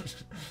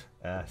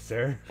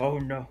 Sir? Oh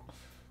no.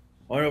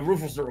 Oh no,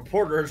 Rufus the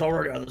reporter is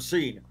already on the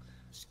scene.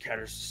 This cat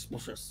is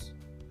suspicious.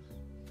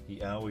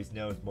 He always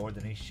knows more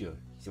than he should.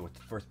 So what's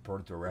the first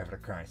reporter to arrive at a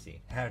crime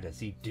scene? How does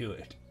he do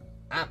it?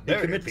 He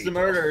commits the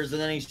murders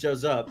and then he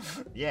shows up.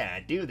 Yeah, I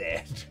do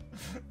that.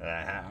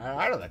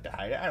 I don't like to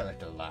hide it. I don't like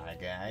to lie,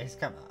 guys.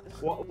 Come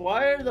on.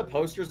 Why are the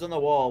posters on the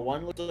wall?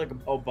 One looks like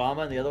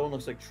Obama and the other one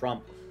looks like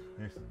Trump.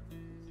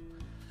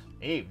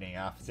 Evening,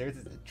 officers.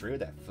 Is it true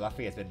that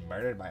Fluffy has been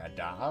murdered by a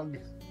dog?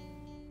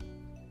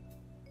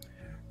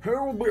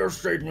 Here will be our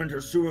statement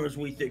as soon as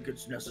we think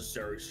it's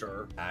necessary,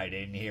 sir. I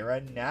didn't hear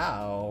a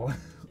no.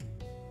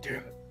 Damn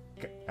it.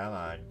 Come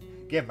on.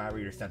 Give my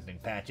reader something,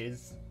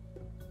 Patches.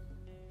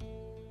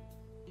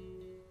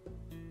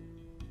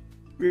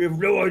 We have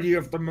no idea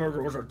if the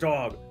murder was a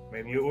dog.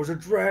 Maybe it was a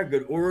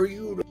dragon or a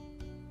unicorn.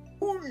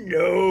 Who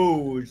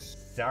knows?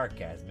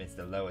 Sarcasm is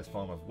the lowest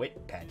form of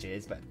wit,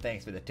 Patches, but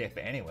thanks for the tip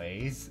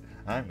anyways.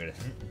 I'm gonna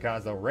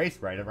cause a race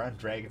right around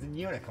dragons and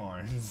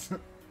unicorns.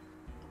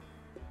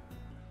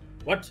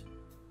 What?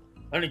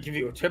 I didn't give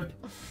you a tip.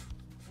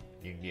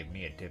 You can give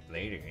me a tip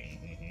later.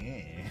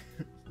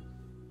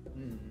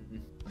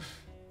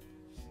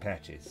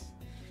 Patches,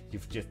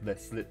 you've just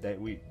let slip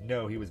that we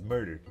know he was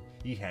murdered.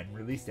 He hadn't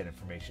released that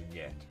information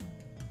yet.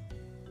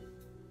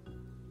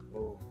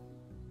 Oh,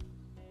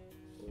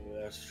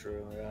 that's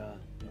true. Yeah,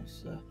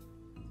 that's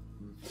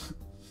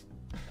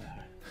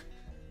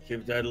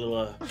keep that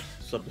little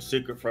something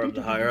secret from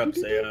the higher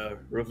ups.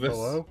 Rufus.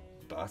 Hello,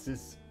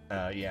 bosses.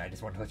 Yeah, I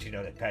just wanted to let you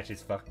know that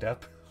Patches fucked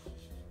up.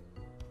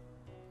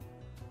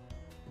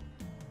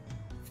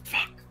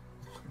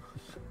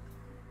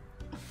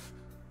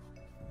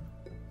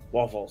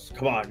 Waffles,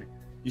 come on.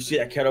 You see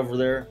that cat over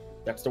there?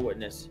 That's the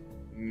witness.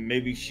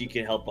 Maybe she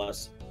can help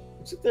us.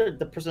 Looks like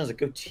the person has a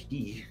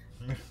goatee.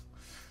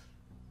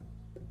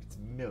 It's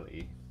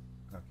Millie.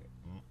 Okay,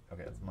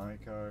 okay, that's my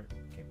car.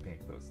 Campaign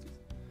closed.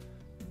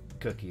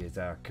 Cookie is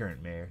our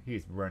current mayor.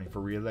 He's running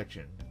for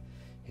re-election.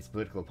 His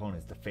political opponent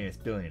is the famous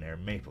billionaire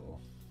Maple.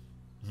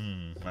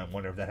 I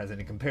wonder if that has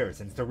any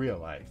comparisons to real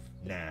life.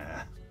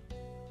 Nah.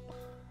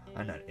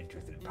 I'm not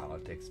interested in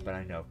politics, but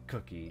I know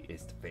Cookie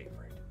is the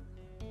favorite.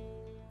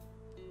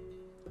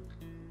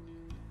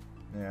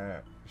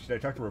 Yeah, should I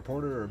talk to a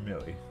reporter or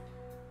Millie?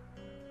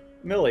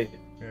 Millie.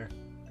 Yeah,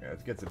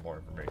 let's get some more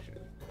information.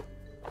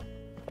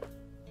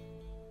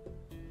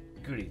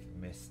 Good evening,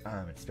 miss.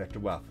 I'm Inspector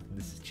Waffles, and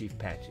this is Chief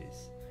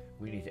Patches.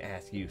 We need to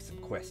ask you some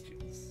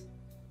questions.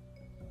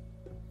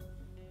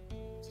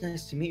 It's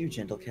nice to meet you,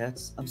 gentle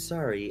cats. I'm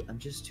sorry, I'm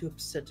just too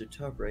upset to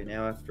talk right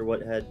now after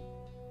what had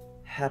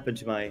happened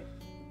to my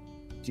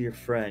dear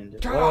friend.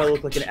 Doc! Oh, I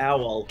look like an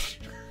owl.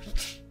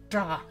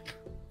 Doc!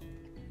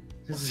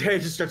 He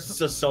just starts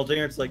assaulting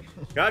her. It's like,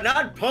 God,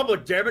 not in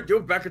public, damn it. Do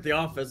it back at the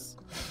office.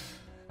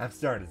 I'm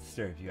sorry to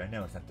disturb you. I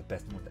know it's not the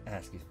best moment to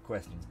ask you some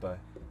questions, but...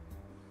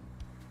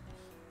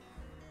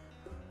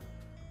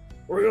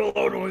 Were you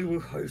alone when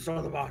you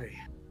saw the body?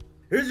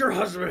 Is your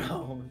husband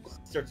home?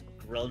 Starts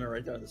grilling her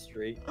right down the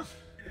street.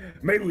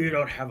 Maybe you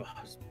don't have a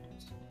husband.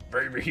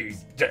 Maybe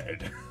he's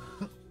dead.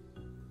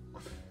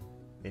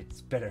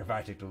 It's better if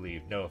I take the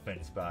lead. No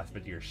offense, boss,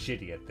 but you're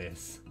shitty at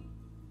this.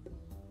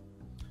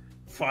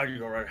 Fine, you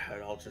go right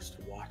ahead. I'll just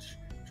watch.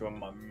 Enjoy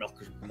my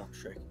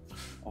milkshake.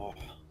 Oh,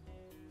 man.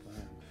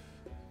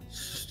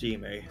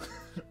 Steamy.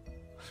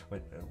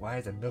 Wait, why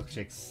is a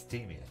milkshake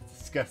steamy? It's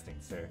disgusting,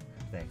 sir.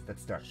 Thanks.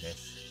 Let's start,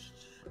 miss.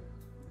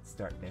 Let's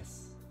start,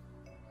 miss.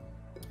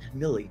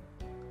 Millie,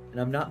 and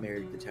I'm not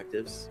married,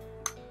 detectives.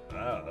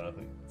 Oh,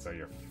 so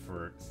you're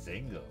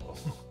single.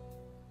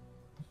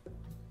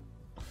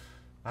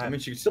 I mean,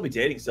 she could still be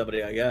dating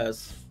somebody, I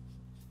guess.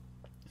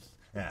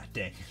 Ah,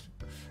 dang it.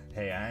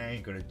 Hey, I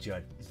ain't gonna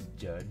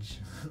judge.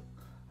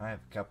 I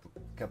have a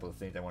couple of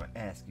things I want to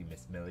ask you,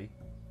 Miss Millie.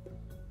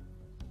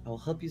 I'll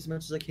help you as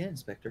much as I can,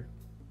 Inspector.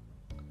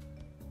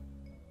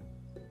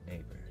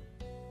 Neighbor.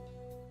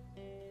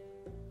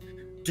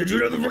 Did you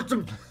know the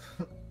victim?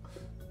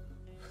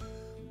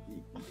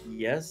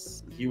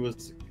 Yes, he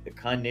was a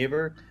kind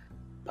neighbor.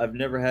 I've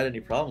never had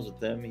any problems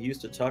with him. He used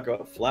to talk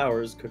about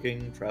flowers,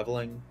 cooking,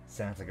 traveling.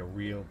 Sounds like a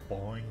real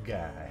boring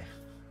guy.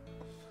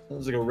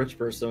 Sounds like a rich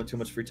person with too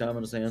much free time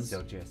on his hands.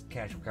 So just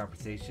casual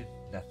conversation,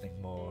 nothing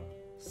more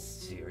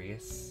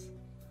serious.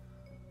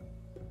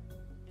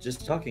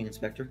 Just talking,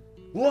 Inspector.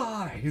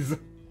 Lies!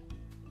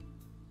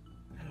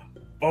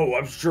 Oh,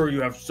 I'm sure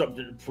you have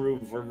something to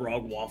prove for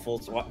wrong,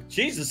 Waffles.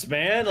 Jesus,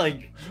 man,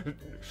 like...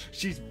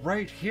 She's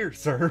right here,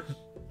 sir.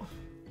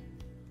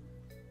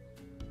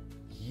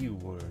 You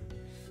were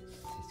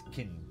his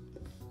kin.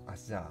 I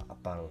saw a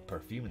bottle of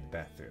perfume in the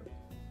bathroom.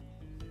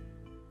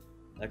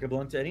 That could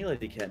belong to any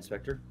lady cat,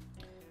 Inspector.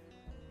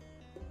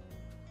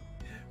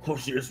 Oh,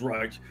 she is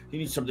right. You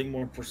need something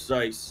more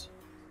precise.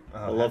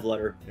 A love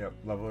letter. Yep,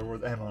 love letter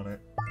with M on it.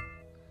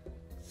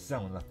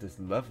 Someone left this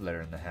love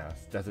letter in the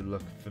house. Does it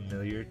look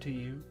familiar to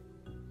you?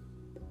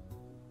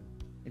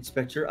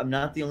 Inspector, I'm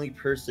not the only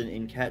person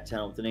in Cat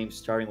Town with the name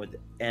starting with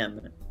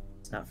M.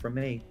 It's not from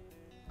me.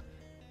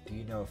 Do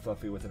you know if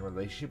Fluffy was in a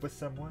relationship with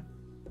someone?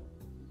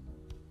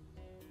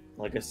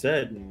 Like I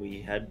said,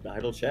 we had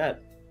idle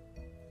chat.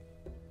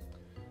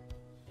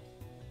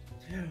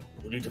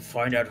 We need to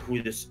find out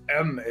who this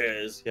M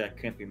is. Yeah, it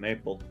can't be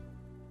Maple.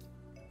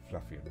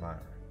 Fluffy and Myra.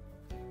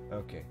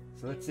 Okay,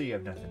 so let's say you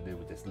have nothing to do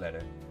with this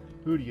letter.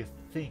 Who do you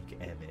think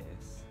M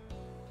is?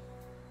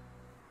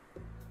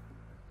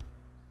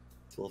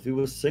 Well, if he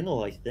was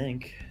single, I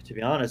think. To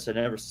be honest, I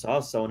never saw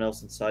someone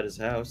else inside his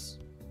house.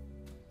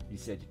 You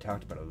said you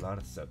talked about a lot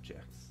of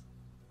subjects.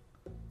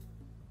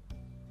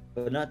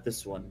 But not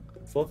this one.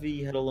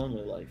 Fluffy had a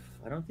lonely life.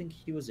 I don't think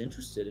he was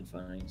interested in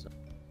finding someone.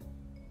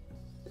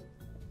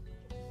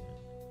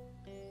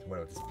 What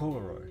about this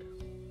Polaroid?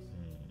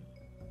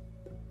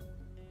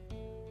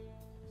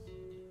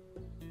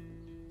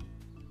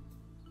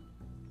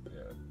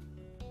 Yeah.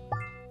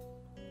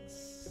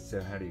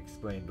 So how do you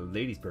explain the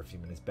lady's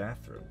perfume in his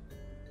bathroom?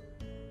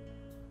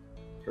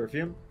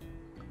 Perfume?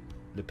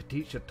 Le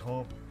Petit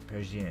Chateau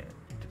Persian,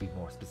 to be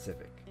more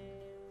specific.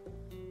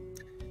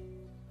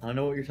 I don't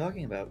know what you're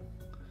talking about.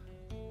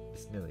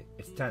 Miss Millie,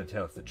 it's time to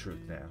tell us the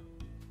truth now.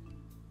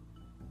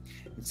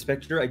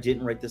 Inspector, I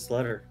didn't write this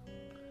letter.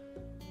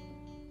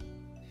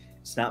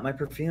 It's not my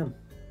perfume.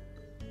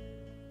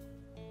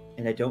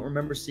 And I don't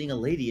remember seeing a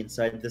lady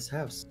inside this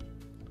house.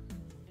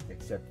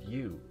 Except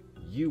you.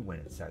 You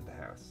went inside the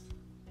house.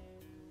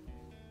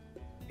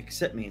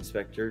 Accept me,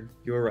 Inspector.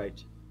 You were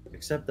right.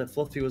 Except that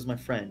Fluffy was my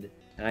friend,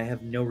 and I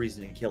have no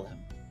reason to kill him.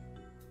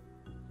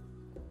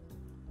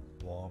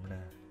 Warm now.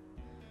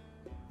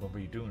 What were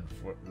you doing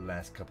for the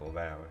last couple of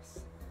hours?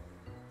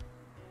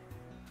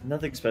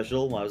 Nothing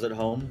special. I was at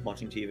home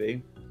watching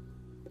TV.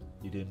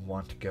 You didn't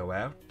want to go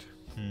out?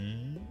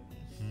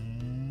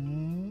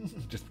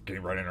 just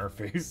getting right in our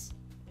face.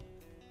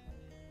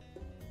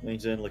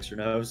 Leans in, licks your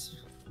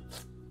nose.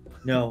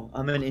 No,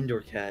 I'm an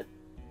indoor cat.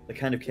 The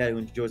kind of cat who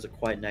enjoys a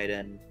quiet night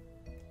in.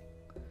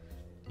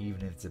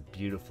 Even if it's a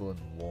beautiful and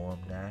warm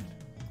night?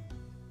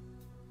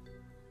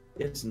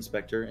 Yes,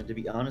 Inspector, and to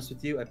be honest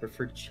with you, I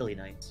prefer chilly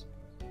nights.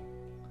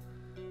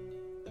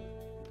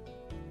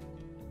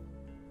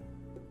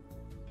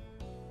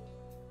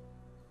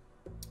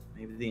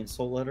 Maybe the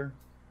insult letter?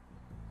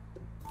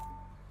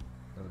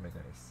 Doesn't make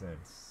any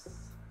sense.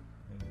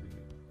 Maybe.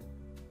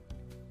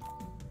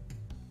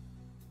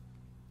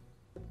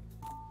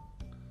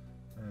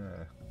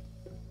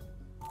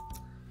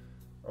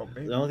 Oh,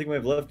 maybe. The only thing we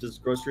have left is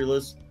grocery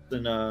list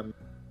and Yeah.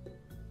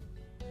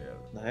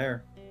 the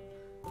hair.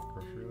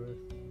 Grocery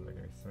list? Doesn't make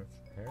any sense.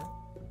 Hair?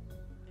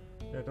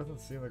 Yeah, it doesn't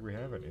seem like we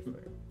have anything.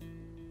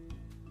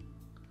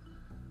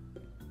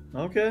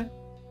 Okay.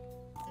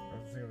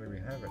 Doesn't seem like we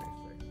have anything.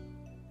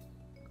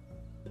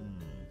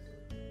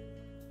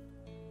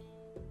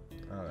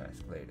 I'll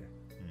ask later.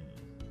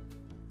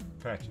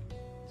 Patchy.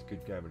 He's a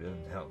good guy, but he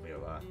doesn't help me a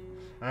lot.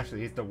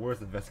 Actually, he's the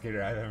worst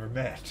investigator I've ever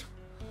met.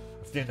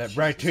 I'll stand that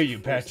right to you,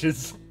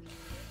 Patches.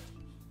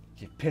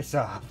 You piss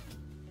off.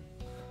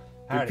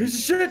 You piece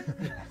of shit!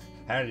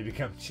 How did he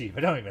become chief?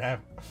 I don't even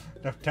have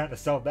enough time to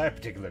solve that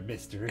particular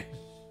mystery.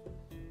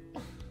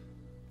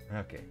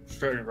 Okay.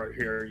 Standing right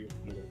here, you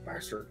little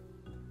bastard.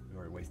 You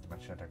already wasted my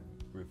shot on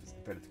Rufus.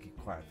 Better to keep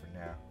quiet for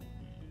now.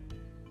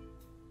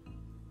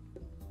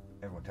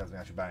 Everyone tells me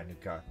I should buy a new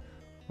car.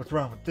 What's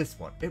wrong with this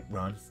one? It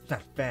runs. It's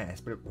not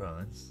fast, but it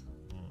runs.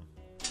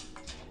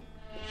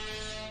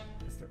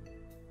 Is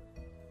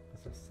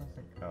there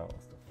something else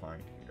to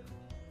find here?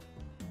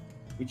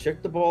 We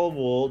checked the ball of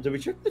wool. Did we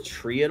check the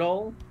tree at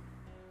all?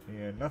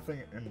 Yeah,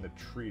 nothing in the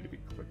tree to be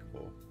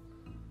clickable.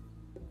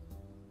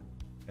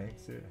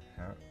 Exit.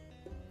 How?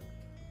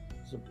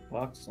 There's a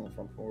box on the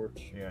front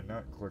porch. Yeah,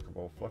 not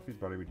clickable. Fluffy's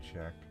body we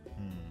checked.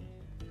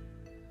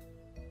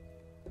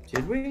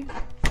 Did we?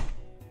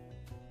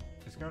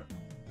 There's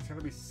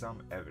gonna be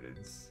some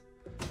evidence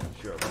that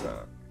shows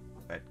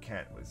that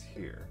Cat was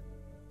here.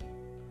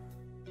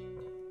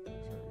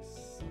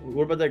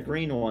 What about that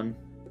green one?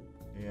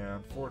 Yeah,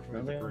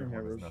 unfortunately, the green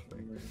one is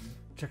nothing.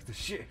 Check the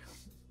shit.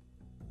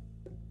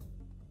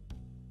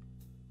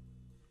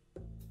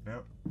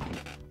 Nope.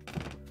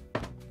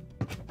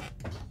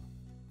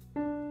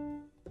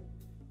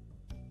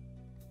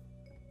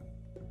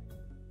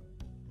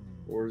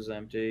 Door's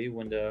empty.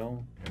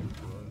 Window.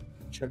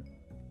 Check.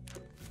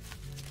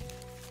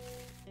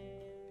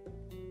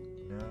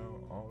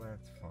 No, all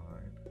that's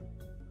fine.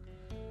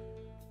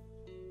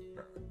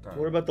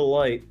 What about the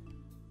light?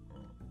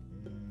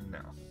 No.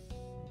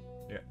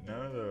 Yeah,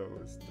 none of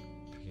those.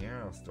 The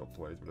piano still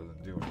plays but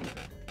doesn't do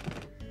anything.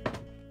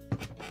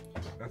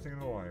 Nothing in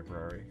the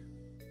library.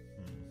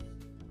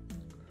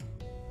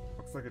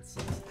 Looks like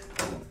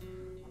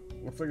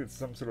it's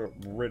some sort of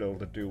riddle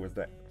to do with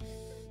that,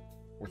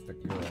 with the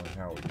girl and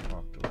how we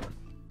talk to her.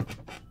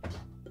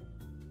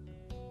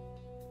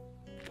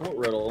 What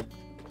riddle?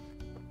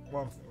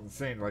 Well, I'm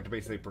saying, like, to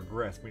basically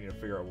progress, we need to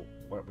figure out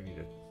what we need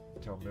to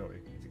tell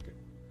Millie. He's a good...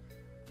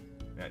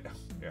 I know.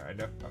 Yeah, I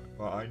know.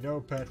 Well, I know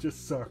Pat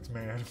just sucks,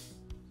 man.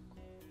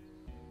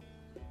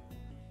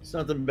 It's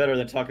nothing better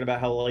than talking about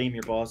how lame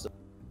your boss is.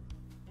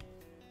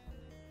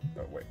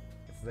 Oh, wait.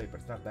 It's late, but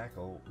it's not that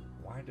cold.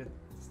 Why did it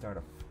start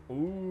a...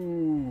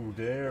 Ooh,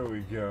 there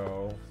we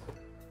go.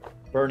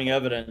 Burning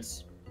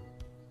evidence.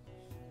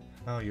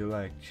 Oh, you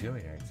like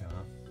chili eggs,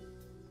 huh?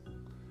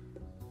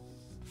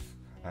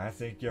 I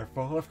think you're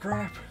full of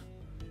crap.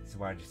 So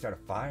why'd you start a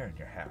fire in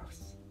your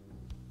house?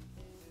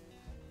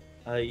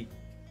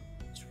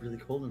 It's really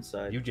cold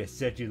inside. You just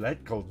said you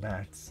like cold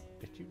nights.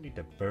 Did you need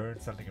to burn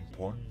something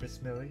important,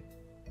 Miss Millie?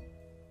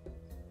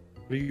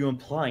 What are you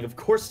implying? Of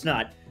course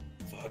not.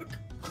 Fuck.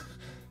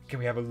 Can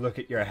we have a look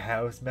at your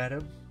house,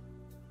 madam?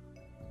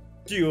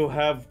 Do you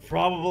have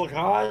probable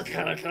cause?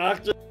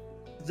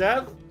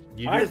 Death?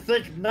 I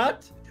think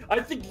not. I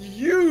think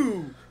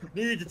you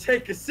need to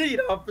take a seat,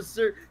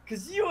 officer,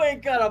 because you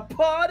ain't got a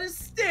paw to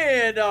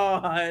stand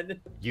on.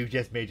 You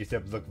just made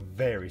yourself look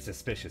very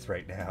suspicious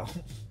right now.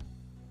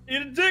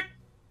 Eat a dick.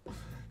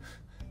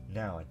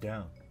 No, I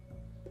don't.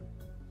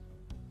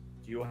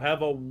 Do you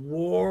have a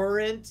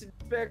warrant,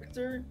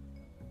 Inspector?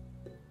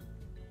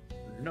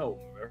 No,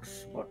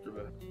 miss.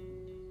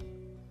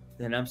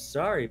 Then I'm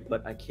sorry,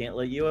 but I can't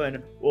let you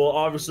in. Well,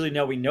 obviously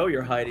now we know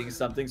you're hiding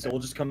something, so we'll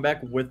just come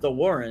back with the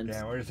warrant.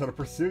 Yeah, we're just gonna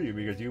pursue you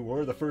because you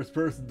were the first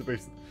person to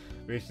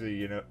basically,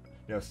 you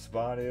know,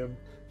 spot him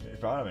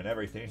and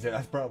everything. So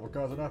that's probable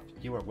cause enough.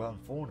 You are well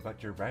informed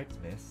about your rights,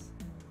 miss.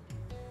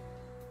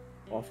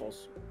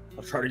 Waffles.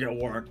 I'll try to get a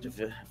warrant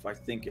if I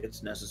think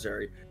it's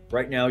necessary.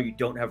 Right now, you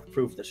don't have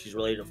proof that she's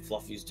related to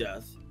Fluffy's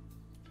death.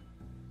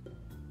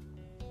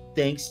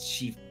 Thanks,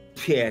 Chief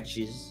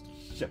Patches.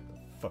 Shut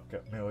the fuck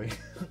up, Millie.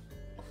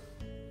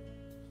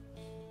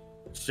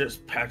 It's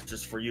just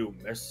Patches for you,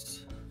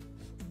 miss.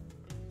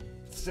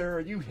 Sir,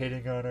 are you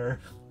hitting on her?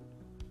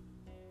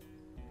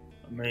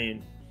 I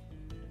mean,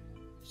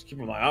 just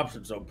keeping my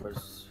options open.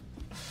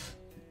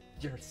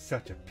 You're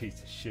such a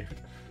piece of shit.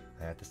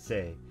 I have to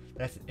say,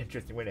 that's an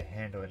interesting way to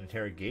handle an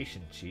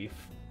interrogation, Chief.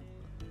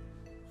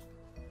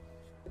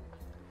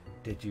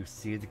 Did you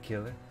see the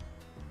killer?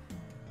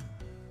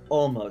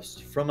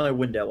 Almost. From my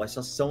window, I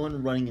saw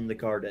someone running in the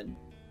garden.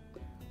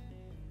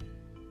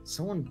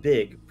 Someone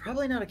big.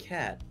 Probably not a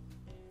cat.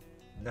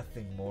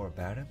 Nothing more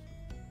about him?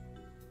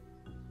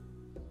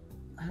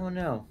 I don't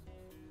know.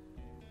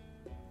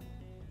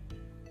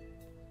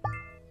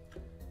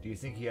 Do you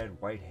think he had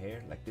white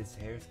hair like this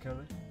hair's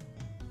color?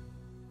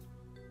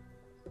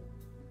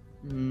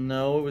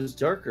 No, it was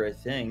darker, I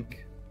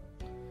think.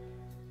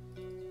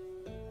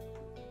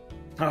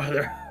 Oh,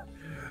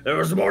 there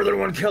was more than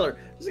one killer.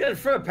 This guy in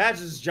front of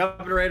Patches is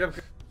jumping right up.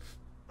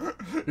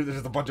 There's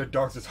just a bunch of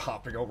dogs just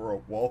hopping over a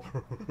wall.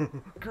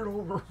 Get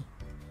over.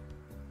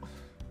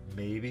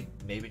 Maybe,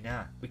 maybe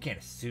not. We can't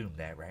assume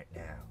that right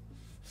now.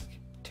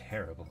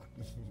 Terrible.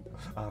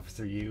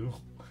 Officer, you.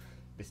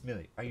 Miss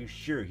Millie, are you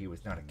sure he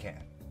was not a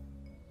cat?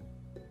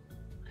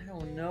 I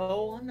don't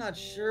know. I'm not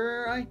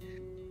sure. I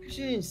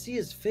actually didn't see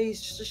his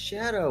face. Just a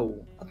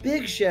shadow. A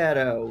big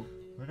shadow.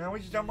 Well, now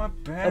he's just on my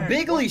back. A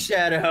bigly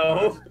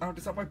shadow. I'm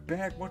just on my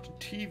back watching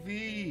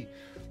TV.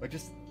 Like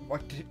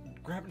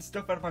grabbing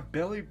stuff out of my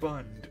belly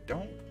button.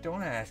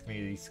 Don't ask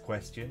me these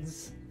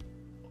questions.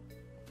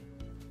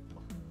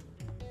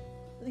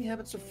 Everything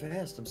happened so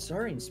fast. I'm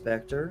sorry,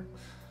 Inspector.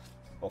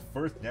 Well,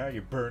 first now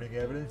you're burning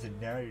evidence, and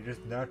now you're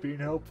just not being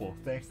helpful.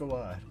 Thanks a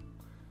lot.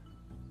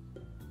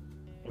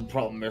 No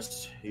problem,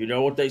 miss. You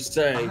know what they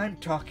say. I'm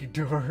talking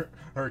to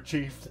her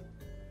chief.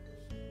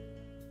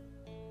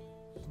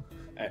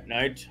 At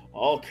night,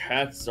 all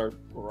cats are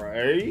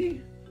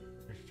gray?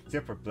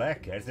 Except for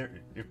black cats, they're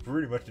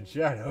pretty much in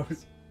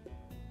shadows.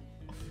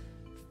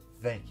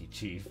 Thank you,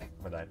 Chief,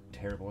 for that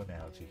terrible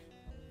analogy.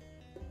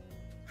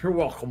 You're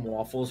welcome,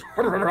 Waffles.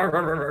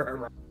 Fluffy's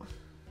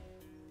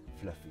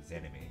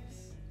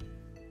enemies.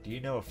 Do you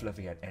know if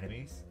Fluffy had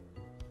enemies?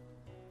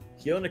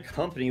 He owned a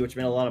company which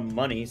made a lot of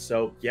money,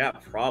 so yeah,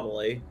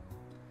 probably.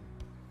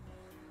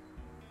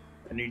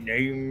 Any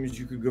names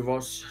you could give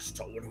us?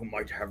 Someone who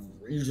might have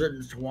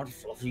reasons to want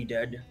Fluffy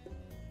dead?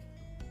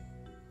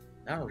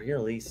 Not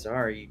really,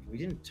 sorry. We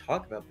didn't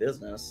talk about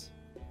business.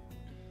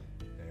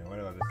 And what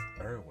about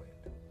this Irwin?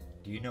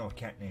 Do you know a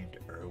cat named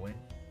Irwin?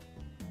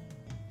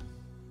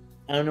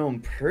 I don't know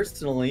him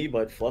personally,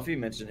 but Fluffy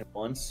mentioned him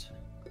once.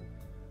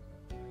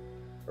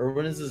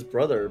 Irwin is his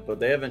brother,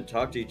 but they haven't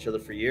talked to each other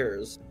for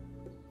years.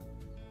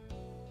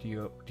 Do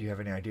you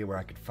have any idea where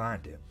I could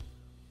find him?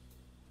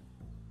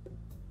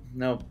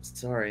 No,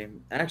 sorry.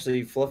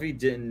 Actually, Fluffy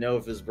didn't know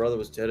if his brother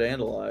was dead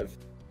and alive.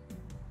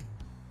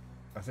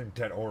 I think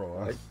dead or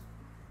alive.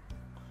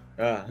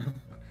 Ah.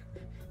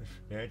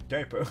 Yeah,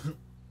 typo.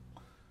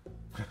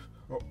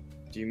 Oh.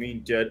 Do you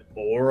mean dead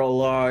or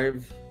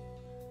alive?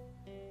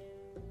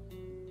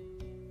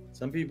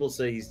 Some people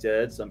say he's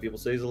dead, some people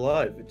say he's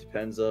alive. It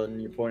depends on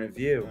your point of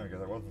view. I guess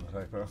that wasn't a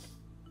typo.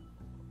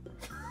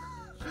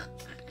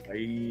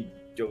 I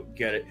don't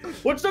get it.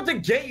 What's not to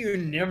get you,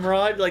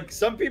 Nimrod? Like,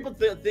 some people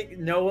think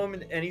know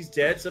him and he's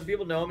dead. Some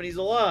people know him and he's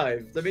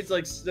alive. That means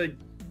like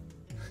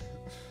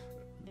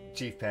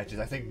Chief Patches,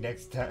 I think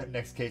next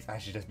case I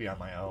should just be on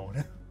my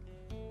own.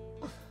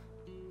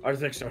 I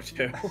think so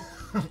too.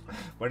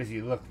 What does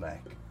he look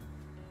like?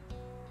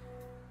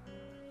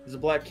 He's a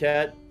black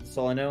cat. That's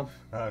all I know.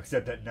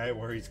 Except at night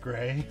where he's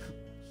gray.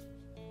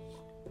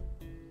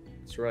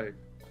 That's right.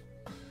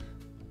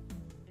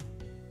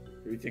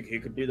 Do you think he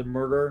could be the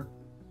murderer?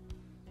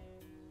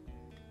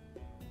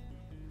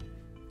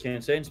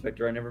 Can't say,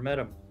 Inspector. I never met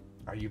him.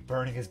 Are you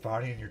burning his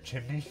body in your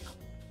chimney?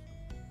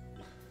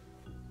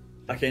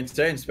 I can't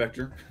say,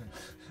 Inspector.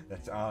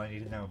 That's all I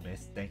need to know,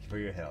 miss. Thank you for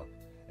your help.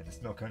 And the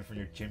smoke coming from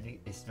your chimney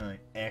is smelling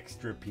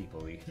extra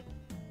people-y.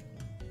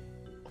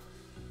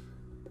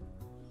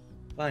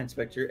 Bye,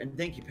 Inspector, and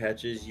thank you,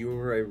 Patches. You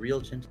were a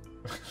real gentleman.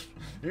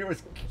 It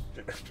was...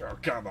 Oh,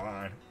 come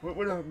on. What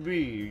would it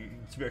be,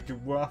 Inspector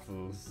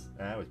Waffles?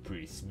 That was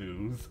pretty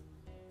smooth.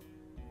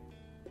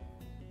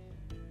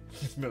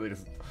 Millie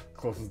just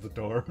closes the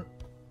door.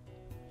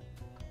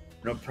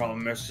 No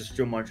problem, miss. Just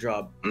do my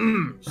job.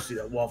 See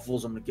that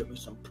Waffles? I'm gonna get me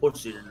some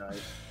pussy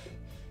tonight.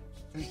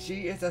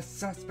 She is a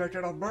suspect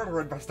in a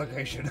murder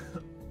investigation.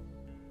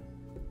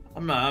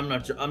 I'm not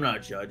a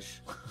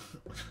judge.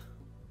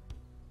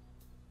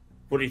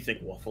 What do you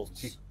think, Waffles?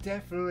 She's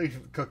definitely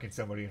cooking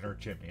somebody in her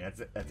chimney.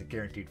 That's a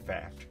guaranteed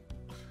fact.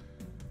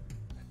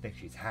 I think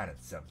she's hiding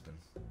something.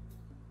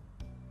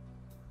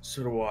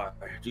 So do I.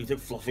 Do you think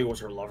Fluffy was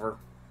her lover?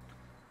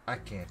 I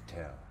can't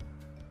tell.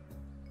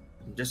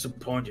 I'm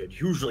disappointed.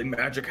 Usually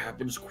magic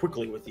happens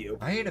quickly with you.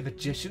 I ain't a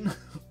magician.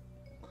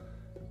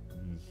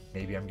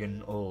 Maybe I'm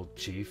getting old,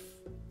 Chief.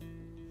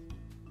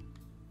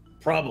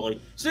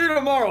 Probably. See you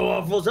tomorrow,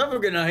 Waffles. Have a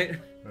good night.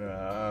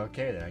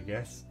 Okay then, I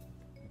guess.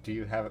 Do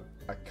you have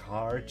a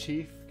car,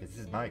 Chief? Because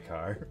this is my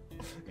car,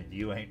 and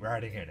you ain't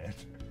riding in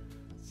it.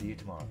 See you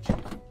tomorrow,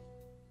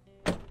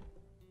 Chief.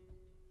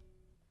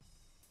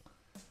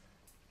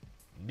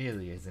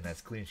 Millie isn't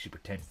as clean as she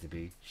pretends to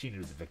be. She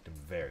knew the victim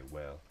very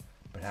well.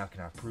 But how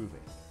can I prove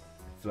it?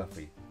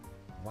 Fluffy,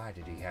 why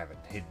did he have a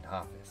hidden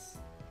office?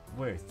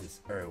 Where's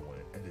this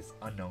Irwin and this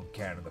unknown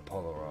cat on the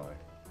Polaroid?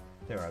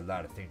 There are a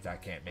lot of things I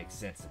can't make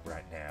sense of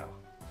right now.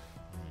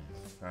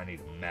 I need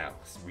a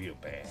mouse real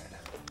bad.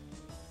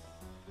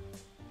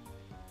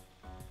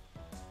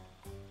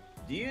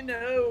 Do you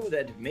know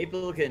that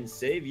Maple can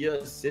save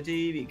your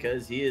city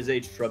because he is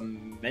a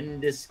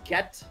tremendous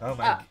cat? Oh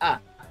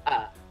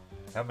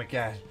my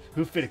god,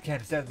 who fit a cat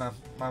inside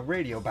my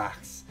radio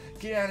box?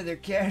 Get out of there,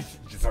 cat!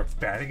 Just starts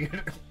batting it.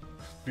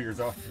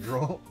 Fears off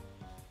control.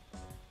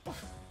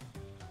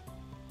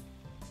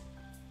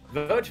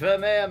 Vote for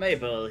Mayor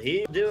Maple.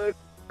 He'll do a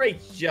great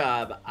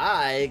job.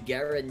 I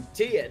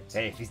guarantee it.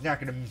 Hey, if he's not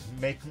gonna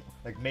make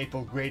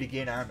Maple great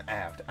again, I'm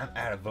out. I'm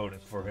out of voting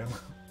for him.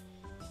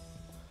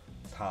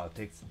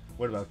 Politics.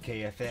 What about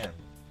KFM?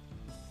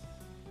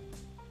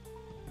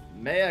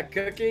 Mayor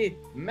Cookie,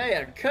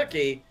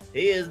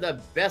 he is the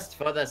best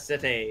for the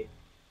city.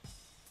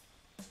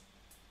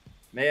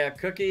 Mayor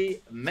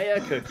Cookie,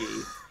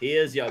 he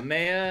is your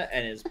mayor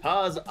and his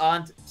paws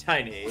aren't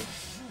tiny.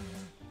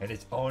 And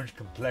his orange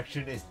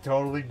complexion is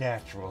totally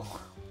natural.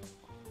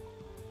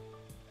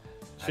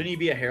 Shouldn't he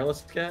be a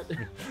hairless cat?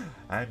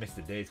 I miss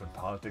the days when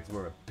politics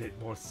were a bit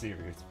more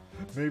serious.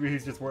 Maybe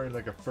he's just wearing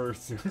like a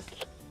fursuit.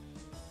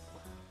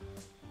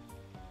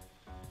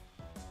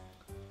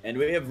 And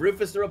we have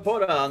Rufus the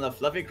reporter on the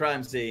fluffy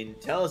crime scene.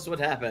 Tell us what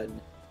happened.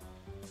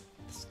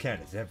 This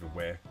cat is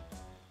everywhere.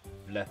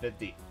 Fluffy,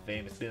 the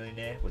famous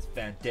billionaire, was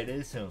found dead at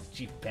his home.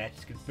 Chief Patch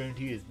confirmed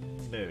he is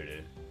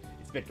murdered.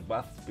 Inspector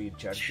Waffles will be in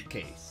charge of the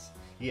case.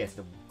 He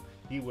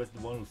was the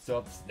one who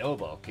solved the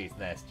snowball case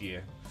last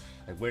year.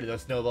 Like, where did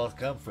those snowballs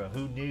come from?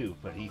 Who knew?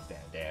 But he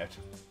found out.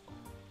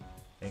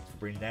 Thanks for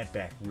bringing that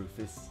back,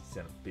 Rufus,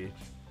 son of a bitch.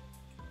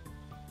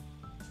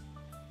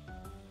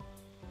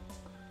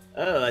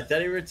 Oh, I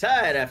thought he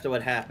retired after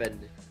what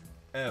happened.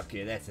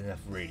 Okay, that's enough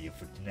radio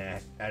for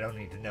tonight. I don't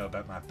need to know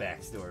about my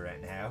backstory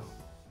right now.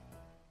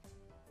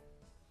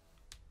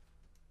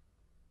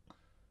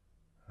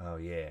 Oh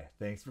yeah,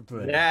 thanks for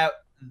playing.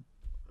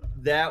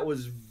 That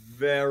was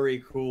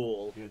very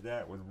cool. Yeah,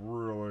 that was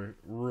really,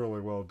 really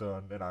well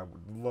done, and I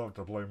would love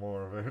to play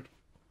more of it.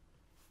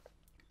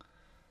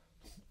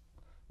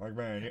 Like,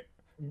 man,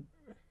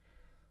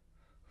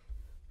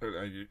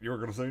 you were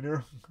gonna say,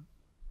 Nero?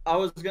 I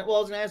was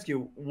gonna ask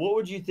you, what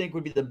would you think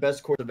would be the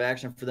best course of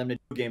action for them to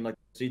do a game like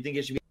this? So you think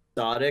it should be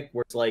episodic,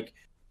 where it's like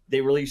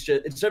they release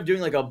it instead of doing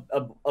like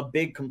a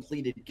big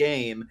completed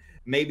game,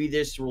 maybe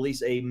just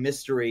release a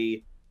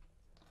mystery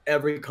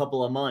every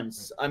couple of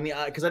months? I mean,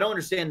 because I don't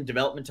understand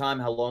development time,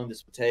 how long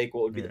this would take,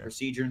 what would be the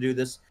procedure to do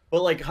this.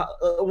 But like,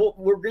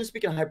 we're gonna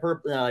speak in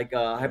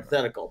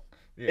hypothetical.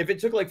 Yeah. If it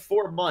took like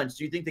 4 months,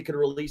 do you think they could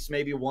release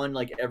maybe one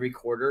like every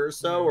quarter or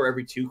so, or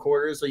every 2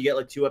 quarters, so you get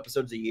like 2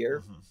 episodes a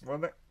year?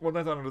 Mm-hmm. Well,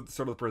 that's under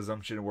sort of the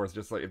presumption where it's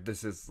just like if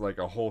this is like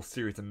a whole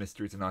series of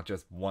mysteries and not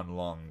just one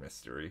long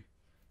mystery.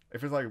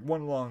 If it's like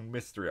one long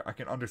mystery, I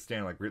can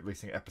understand like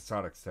releasing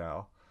episodic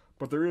style,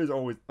 but there is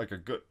always like a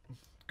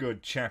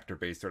good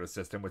chapter-based sort of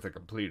system with a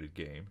completed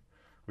game,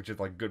 which is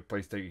like a good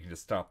place that you can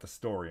just stop the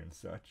story and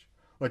such.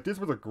 Like, this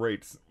was a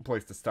great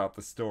place to stop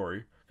the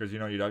story, because, you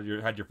know, you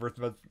had your first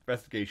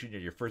investigation, you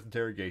had your first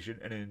interrogation,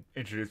 and then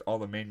introduced all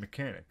the main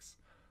mechanics.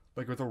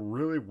 Like, it was a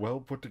really well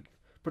put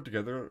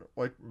together,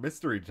 like,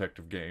 mystery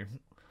detective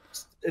game.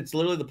 It's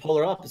literally the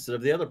polar opposite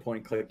of the other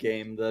point-and-click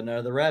game,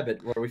 the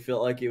Rabbit, where we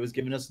felt like it was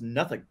giving us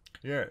nothing.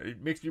 Yeah,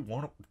 it makes you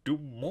want to do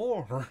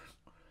more.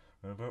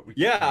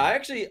 Yeah,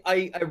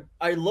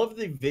 I love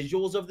the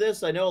visuals of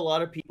this. I know a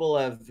lot of people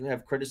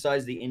have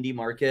criticized the indie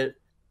market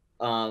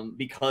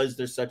because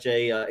there's such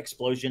a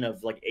explosion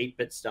of like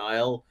 8-bit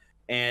style,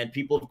 and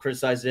people have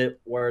criticized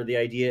it where the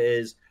idea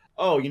is,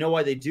 oh, you know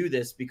why they do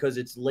this? Because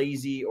it's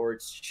lazy or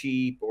it's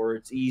cheap or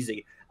it's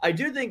easy. I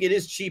do think it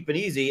is cheap and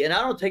easy, and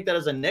I don't take that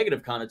as a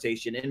negative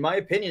connotation. In my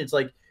opinion, it's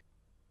like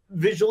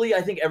visually,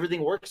 I think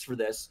everything works for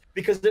this,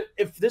 because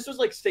if this was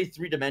like, say,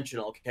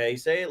 3-dimensional, okay,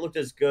 say it looked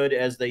as good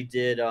as they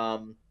did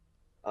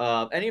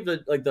any of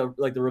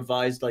the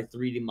revised like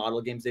 3D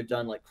model games they've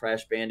done, like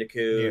Crash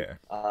Bandicoot,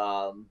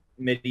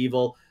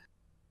 Medieval.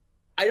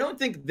 I don't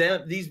think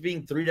that these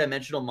being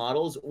 3-dimensional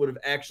models would have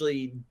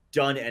actually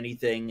done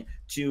anything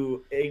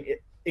to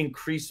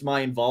increase my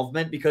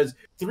involvement, because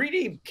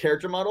 3D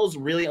character models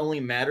really only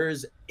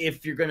matters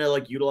if you're gonna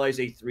like utilize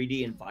a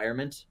 3D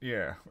environment.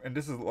 Yeah, and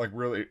this is like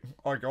really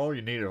like all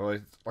you need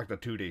is like the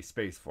 2D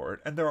space for it.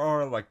 And there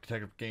are like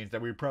detective games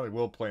that we probably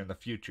will play in the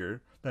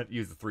future that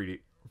use the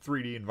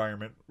 3D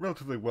environment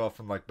relatively well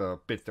from like the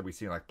bits that we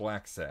see in like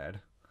Black Sad.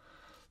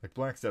 Like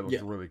Black Sad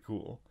looks really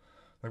cool.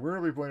 Like, we're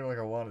really playing like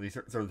a lot of these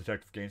sort of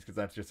detective games because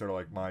that's just sort of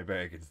like my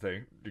bag and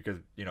thing. Because,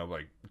 you know,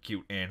 like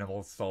cute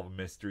animals solving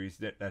mysteries.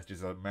 That's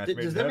just a match made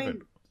in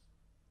heaven.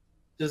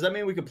 Does that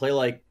mean we could play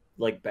like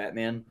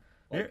Batman,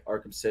 like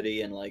Arkham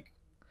City, and like?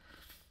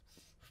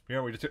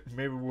 Yeah,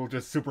 maybe we'll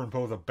just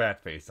superimpose a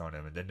bat face on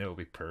him, and then it'll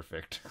be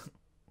perfect.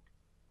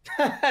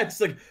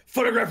 It's like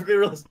photographically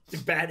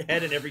realistic bat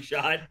head in every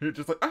shot. You're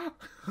just like, ah!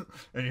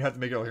 And you have to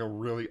make it like a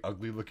really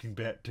ugly looking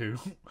bat too.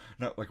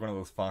 Not like one of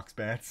those fox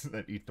bats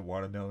that eat the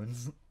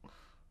watermelons.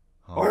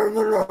 Arm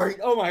the right.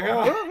 Oh my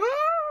god.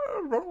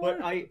 Run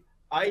away.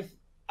 But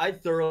I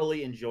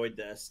thoroughly enjoyed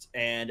this,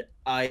 and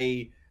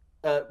we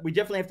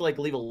definitely have to like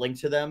leave a link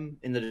to them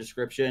in the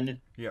description.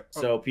 Yep.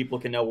 So people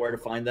can know where to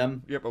find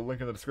them. Yep, a link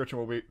in the description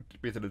will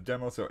be to the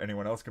demo, so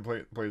anyone else can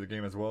play the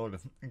game as well and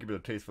give it a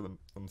taste for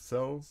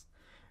themselves.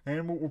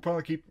 And we'll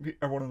probably keep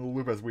everyone in the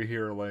loop as we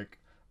hear like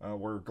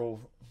where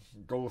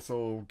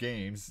Goloso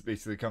Games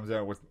basically comes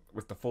out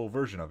with the full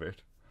version of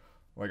it.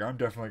 Like I'm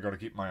definitely going to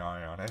keep my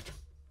eye on it.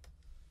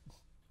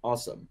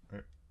 Awesome.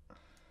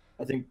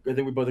 I think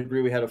we both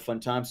agree we had a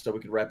fun time, so we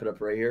can wrap it up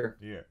right here.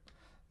 Yeah.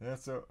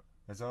 So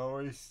as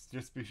always,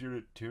 just be sure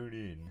to tune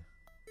in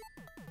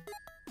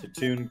to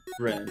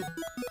ToonGrin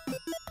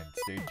and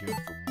stay tuned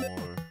for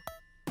more,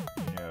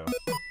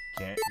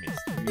 cat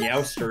mysteries.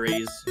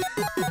 MEOW-STERYs.